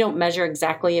 we don't measure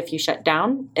exactly if you shut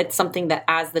down. It's something that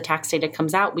as the tax data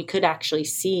comes out, we could actually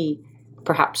see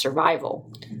perhaps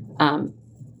survival.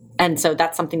 And so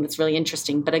that's something that's really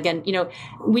interesting. But again,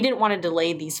 we didn't want to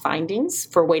delay these findings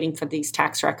for waiting for these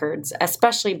tax records,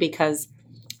 especially because,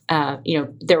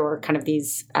 there were kind of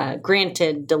these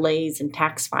granted delays in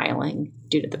tax filing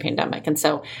due to the pandemic. And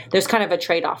so there's kind of a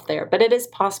trade-off there. But it is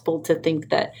possible to think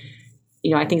that,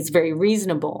 I think it's very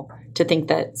reasonable to think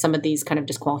that some of these kind of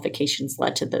disqualifications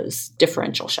led to those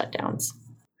differential shutdowns.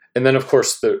 And then, of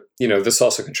course, this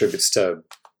also contributes to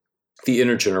the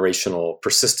intergenerational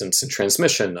persistence and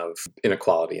transmission of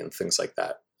inequality and things like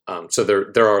that. So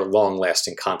there are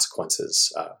long-lasting consequences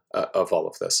of all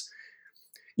of this.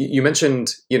 You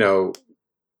mentioned,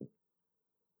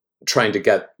 trying to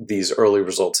get these early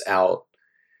results out.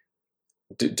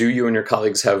 Do you and your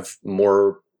colleagues have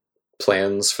more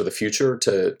plans for the future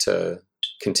to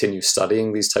continue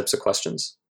studying these types of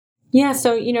questions? Yeah,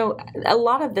 so, a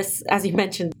lot of this, as you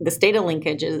mentioned, this data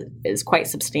linkage is quite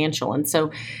substantial. And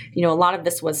so, a lot of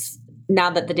this was, now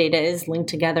that the data is linked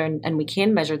together and we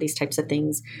can measure these types of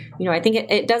things, I think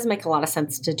it does make a lot of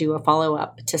sense to do a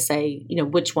follow-up to say,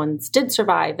 which ones did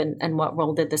survive and what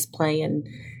role did this play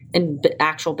in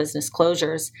actual business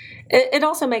closures. It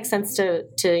also makes sense to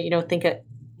think it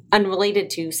unrelated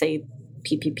to, say,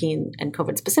 PPP and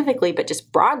COVID specifically, but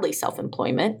just broadly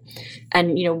self-employment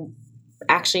and,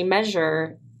 actually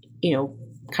measure,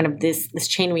 kind of this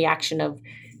chain reaction of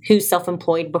who's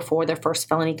self-employed before their first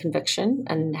felony conviction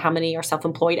and how many are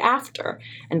self-employed after,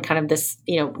 and kind of this,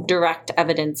 direct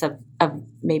evidence of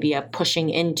maybe a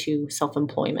pushing into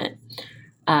self-employment.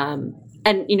 And,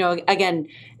 again,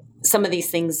 some of these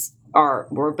things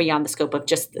were beyond the scope of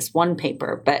just this one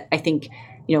paper. But I think,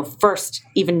 first,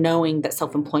 even knowing that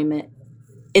self-employment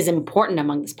is important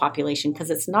among this population,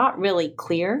 because it's not really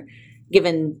clear,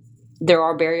 given there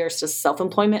are barriers to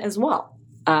self-employment as well.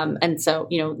 And so,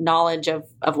 knowledge of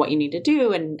what you need to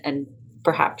do and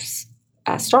perhaps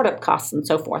startup costs and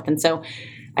so forth. And so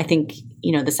I think,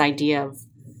 this idea of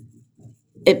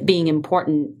it being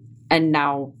important, and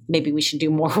now maybe we should do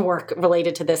more work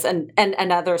related to this and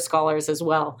other scholars as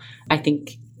well. I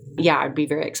think, I'd be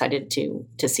very excited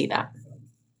to see that.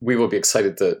 We will be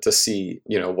excited to see,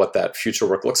 what that future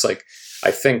work looks like.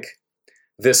 I think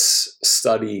this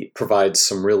study provides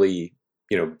some really,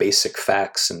 basic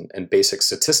facts and basic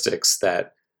statistics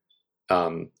that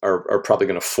are probably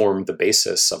going to form the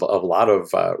basis of a lot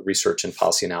of research and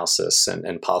policy analysis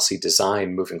and policy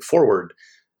design moving forward,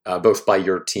 both by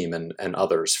your team and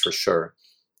others for sure.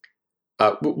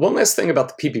 One last thing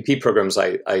about the PPP programs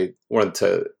I wanted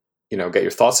to, get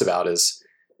your thoughts about is,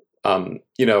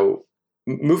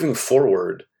 moving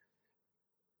forward,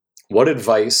 what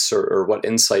advice or what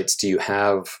insights do you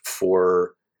have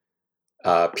for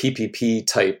PPP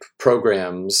type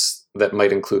programs that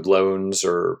might include loans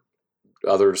or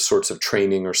other sorts of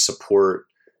training or support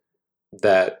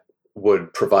that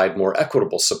would provide more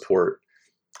equitable support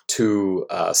to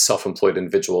self-employed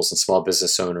individuals and small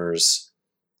business owners?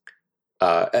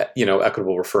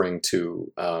 Equitable referring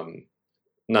to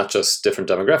not just different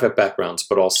demographic backgrounds,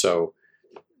 but also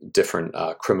different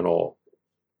criminal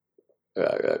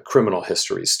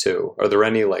histories too. Are there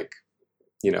any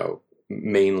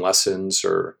main lessons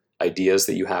or ideas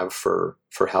that you have for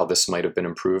how this might have been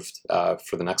improved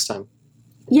for the next time?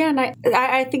 Yeah, and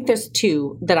I think there's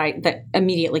two that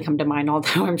immediately come to mind,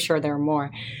 although I'm sure there are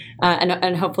more.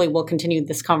 And hopefully we'll continue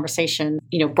this conversation,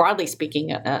 broadly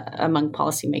speaking, among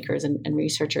policymakers and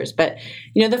researchers. But,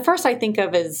 the first I think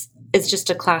of is just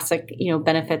a classic,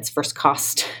 benefits versus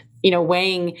cost,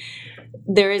 weighing.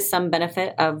 There is some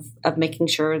benefit of making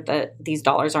sure that these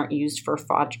dollars aren't used for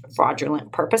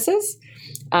fraudulent purposes.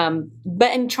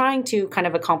 But in trying to kind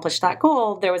of accomplish that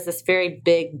goal, there was this very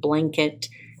big blanket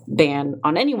ban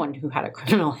on anyone who had a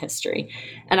criminal history.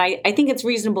 And I think it's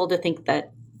reasonable to think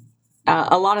that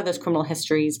a lot of those criminal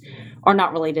histories are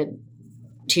not related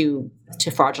to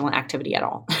fraudulent activity at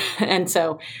all. And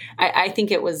so I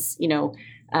think it was,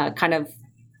 kind of,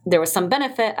 there was some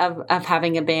benefit of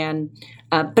having a ban,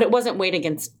 but it wasn't weighed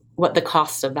against what the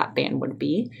cost of that ban would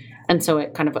be. And so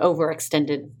it kind of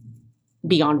overextended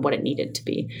beyond what it needed to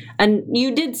be. And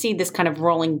you did see this kind of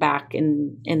rolling back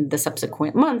in the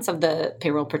subsequent months of the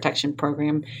payroll protection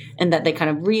program, and that they kind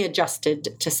of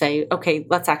readjusted to say, okay,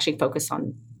 let's actually focus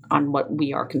on what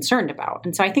we are concerned about.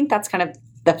 And so I think that's kind of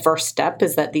the first step,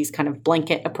 is that these kind of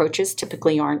blanket approaches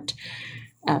typically aren't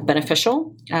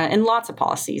beneficial in lots of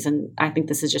policies. And I think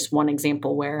this is just one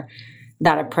example where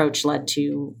that approach led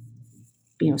to,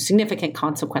 significant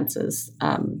consequences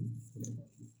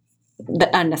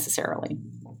unnecessarily.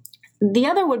 The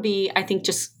other would be, I think,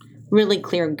 just really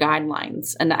clear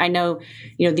guidelines. And I know,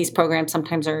 these programs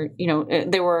sometimes are,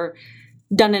 they were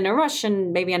done in a rush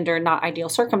and maybe under not ideal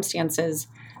circumstances.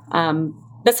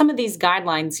 But some of these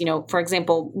guidelines, for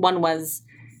example, one was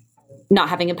not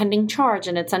having a pending charge,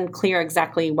 and it's unclear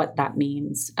exactly what that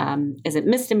means. Is it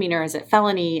misdemeanor? Is it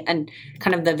felony? And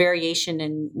kind of the variation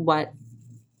in what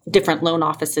different loan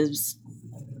offices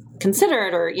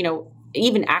considered, or,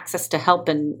 even access to help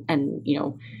and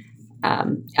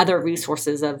other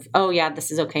resources of, oh yeah,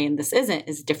 this is okay and this isn't,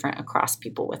 is different across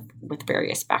people with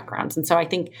various backgrounds. And so I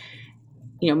think,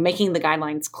 making the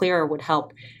guidelines clearer would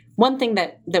help. One thing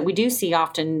that we do see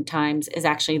oftentimes is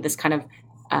actually this kind of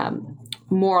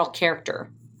moral character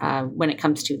when it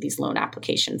comes to these loan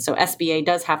applications. So SBA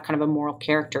does have kind of a moral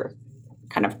character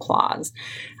kind of clause.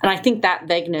 And I think that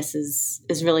vagueness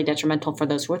is really detrimental for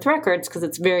those with records, because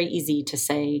it's very easy to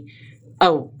say,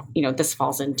 oh, this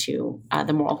falls into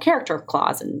the moral character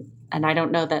clause. And I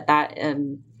don't know that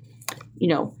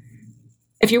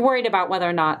if you're worried about whether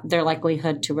or not their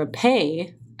likelihood to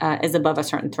repay is above a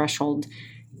certain threshold,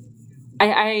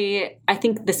 I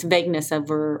think this vagueness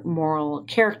over moral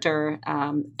character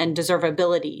and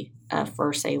deservability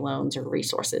for, say, loans or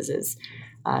resources is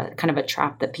kind of a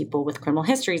trap that people with criminal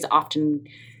histories often,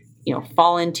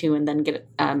 fall into and then get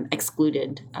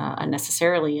excluded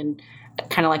unnecessarily. And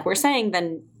kind of like we're saying,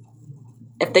 then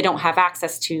if they don't have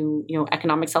access to,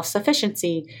 economic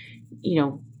self-sufficiency,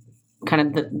 kind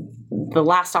of the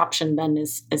last option then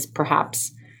is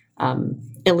perhaps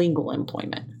illegal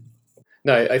employment.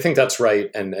 No, I think that's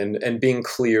right. And being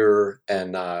clear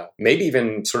and maybe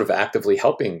even sort of actively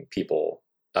helping people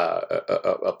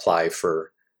apply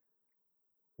for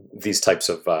these types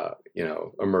of,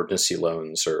 emergency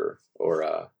loans or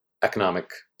economic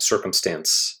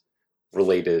circumstance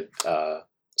related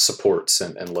supports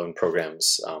and loan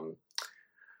programs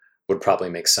would probably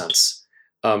make sense.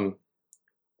 And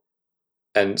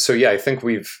so, yeah, I think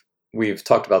we've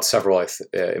talked about several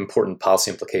important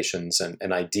policy implications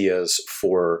and ideas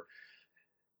for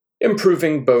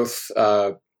improving both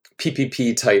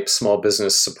PPP type small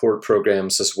business support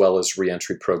programs as well as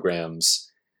reentry programs.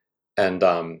 And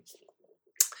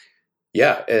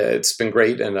it's been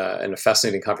great and a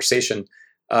fascinating conversation.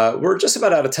 We're just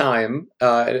about out of time.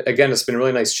 Again, it's been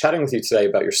really nice chatting with you today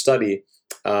about your study.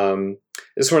 I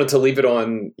just wanted to leave it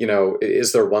on,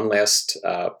 is there one last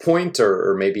point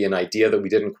or maybe an idea that we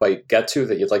didn't quite get to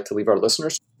that you'd like to leave our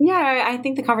listeners? Yeah, I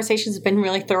think the conversation has been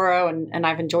really thorough and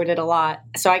I've enjoyed it a lot.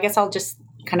 So I guess I'll just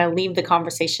kind of leave the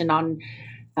conversation on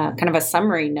kind of a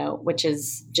summary note, which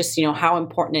is just, how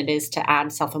important it is to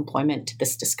add self-employment to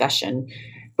this discussion,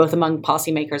 both among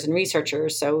policymakers and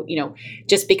researchers. So,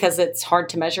 just because it's hard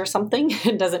to measure something,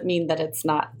 it doesn't mean that it's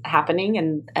not happening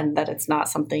and that it's not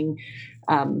something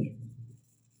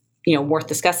worth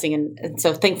discussing. And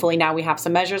so thankfully now we have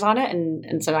some measures on it.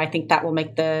 And so I think that will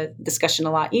make the discussion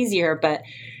a lot easier. But,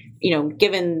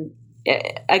 given,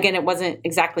 again, it wasn't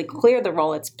exactly clear the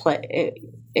role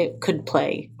it could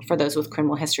play for those with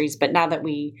criminal histories. But now that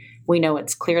we know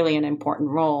it's clearly an important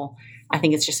role, I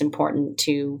think it's just important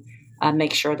to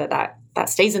make sure that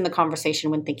stays in the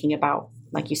conversation when thinking about,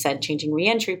 like you said, changing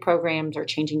reentry programs or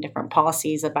changing different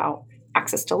policies about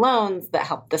access to loans that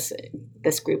help this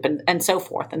group and so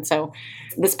forth. And so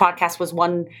this podcast was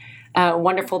one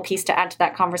wonderful piece to add to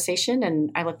that conversation,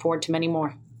 and I look forward to many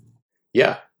more.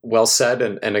 Yeah, well said.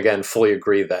 And again, fully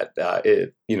agree that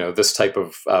this type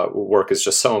of work is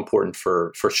just so important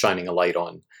for shining a light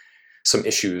on some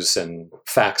issues and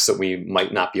facts that we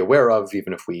might not be aware of,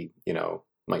 even if we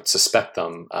might suspect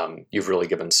them. You've really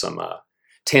given some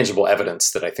tangible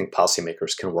evidence that I think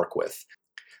policymakers can work with.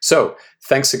 So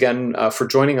thanks again for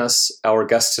joining us. Our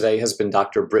guest today has been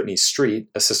Dr. Brittany Street,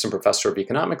 Assistant Professor of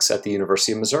Economics at the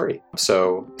University of Missouri.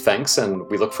 So thanks, and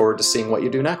we look forward to seeing what you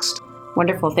do next.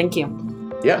 Wonderful. Thank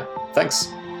you. Yeah, thanks.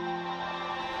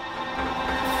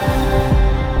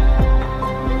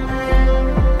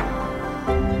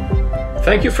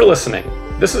 Thank you for listening.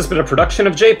 This has been a production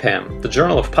of JPAM, the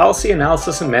Journal of Policy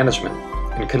Analysis and Management,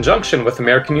 in conjunction with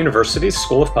American University's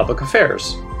School of Public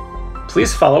Affairs.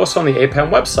 Please follow us on the APAM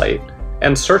website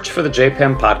and search for the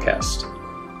JPAM podcast.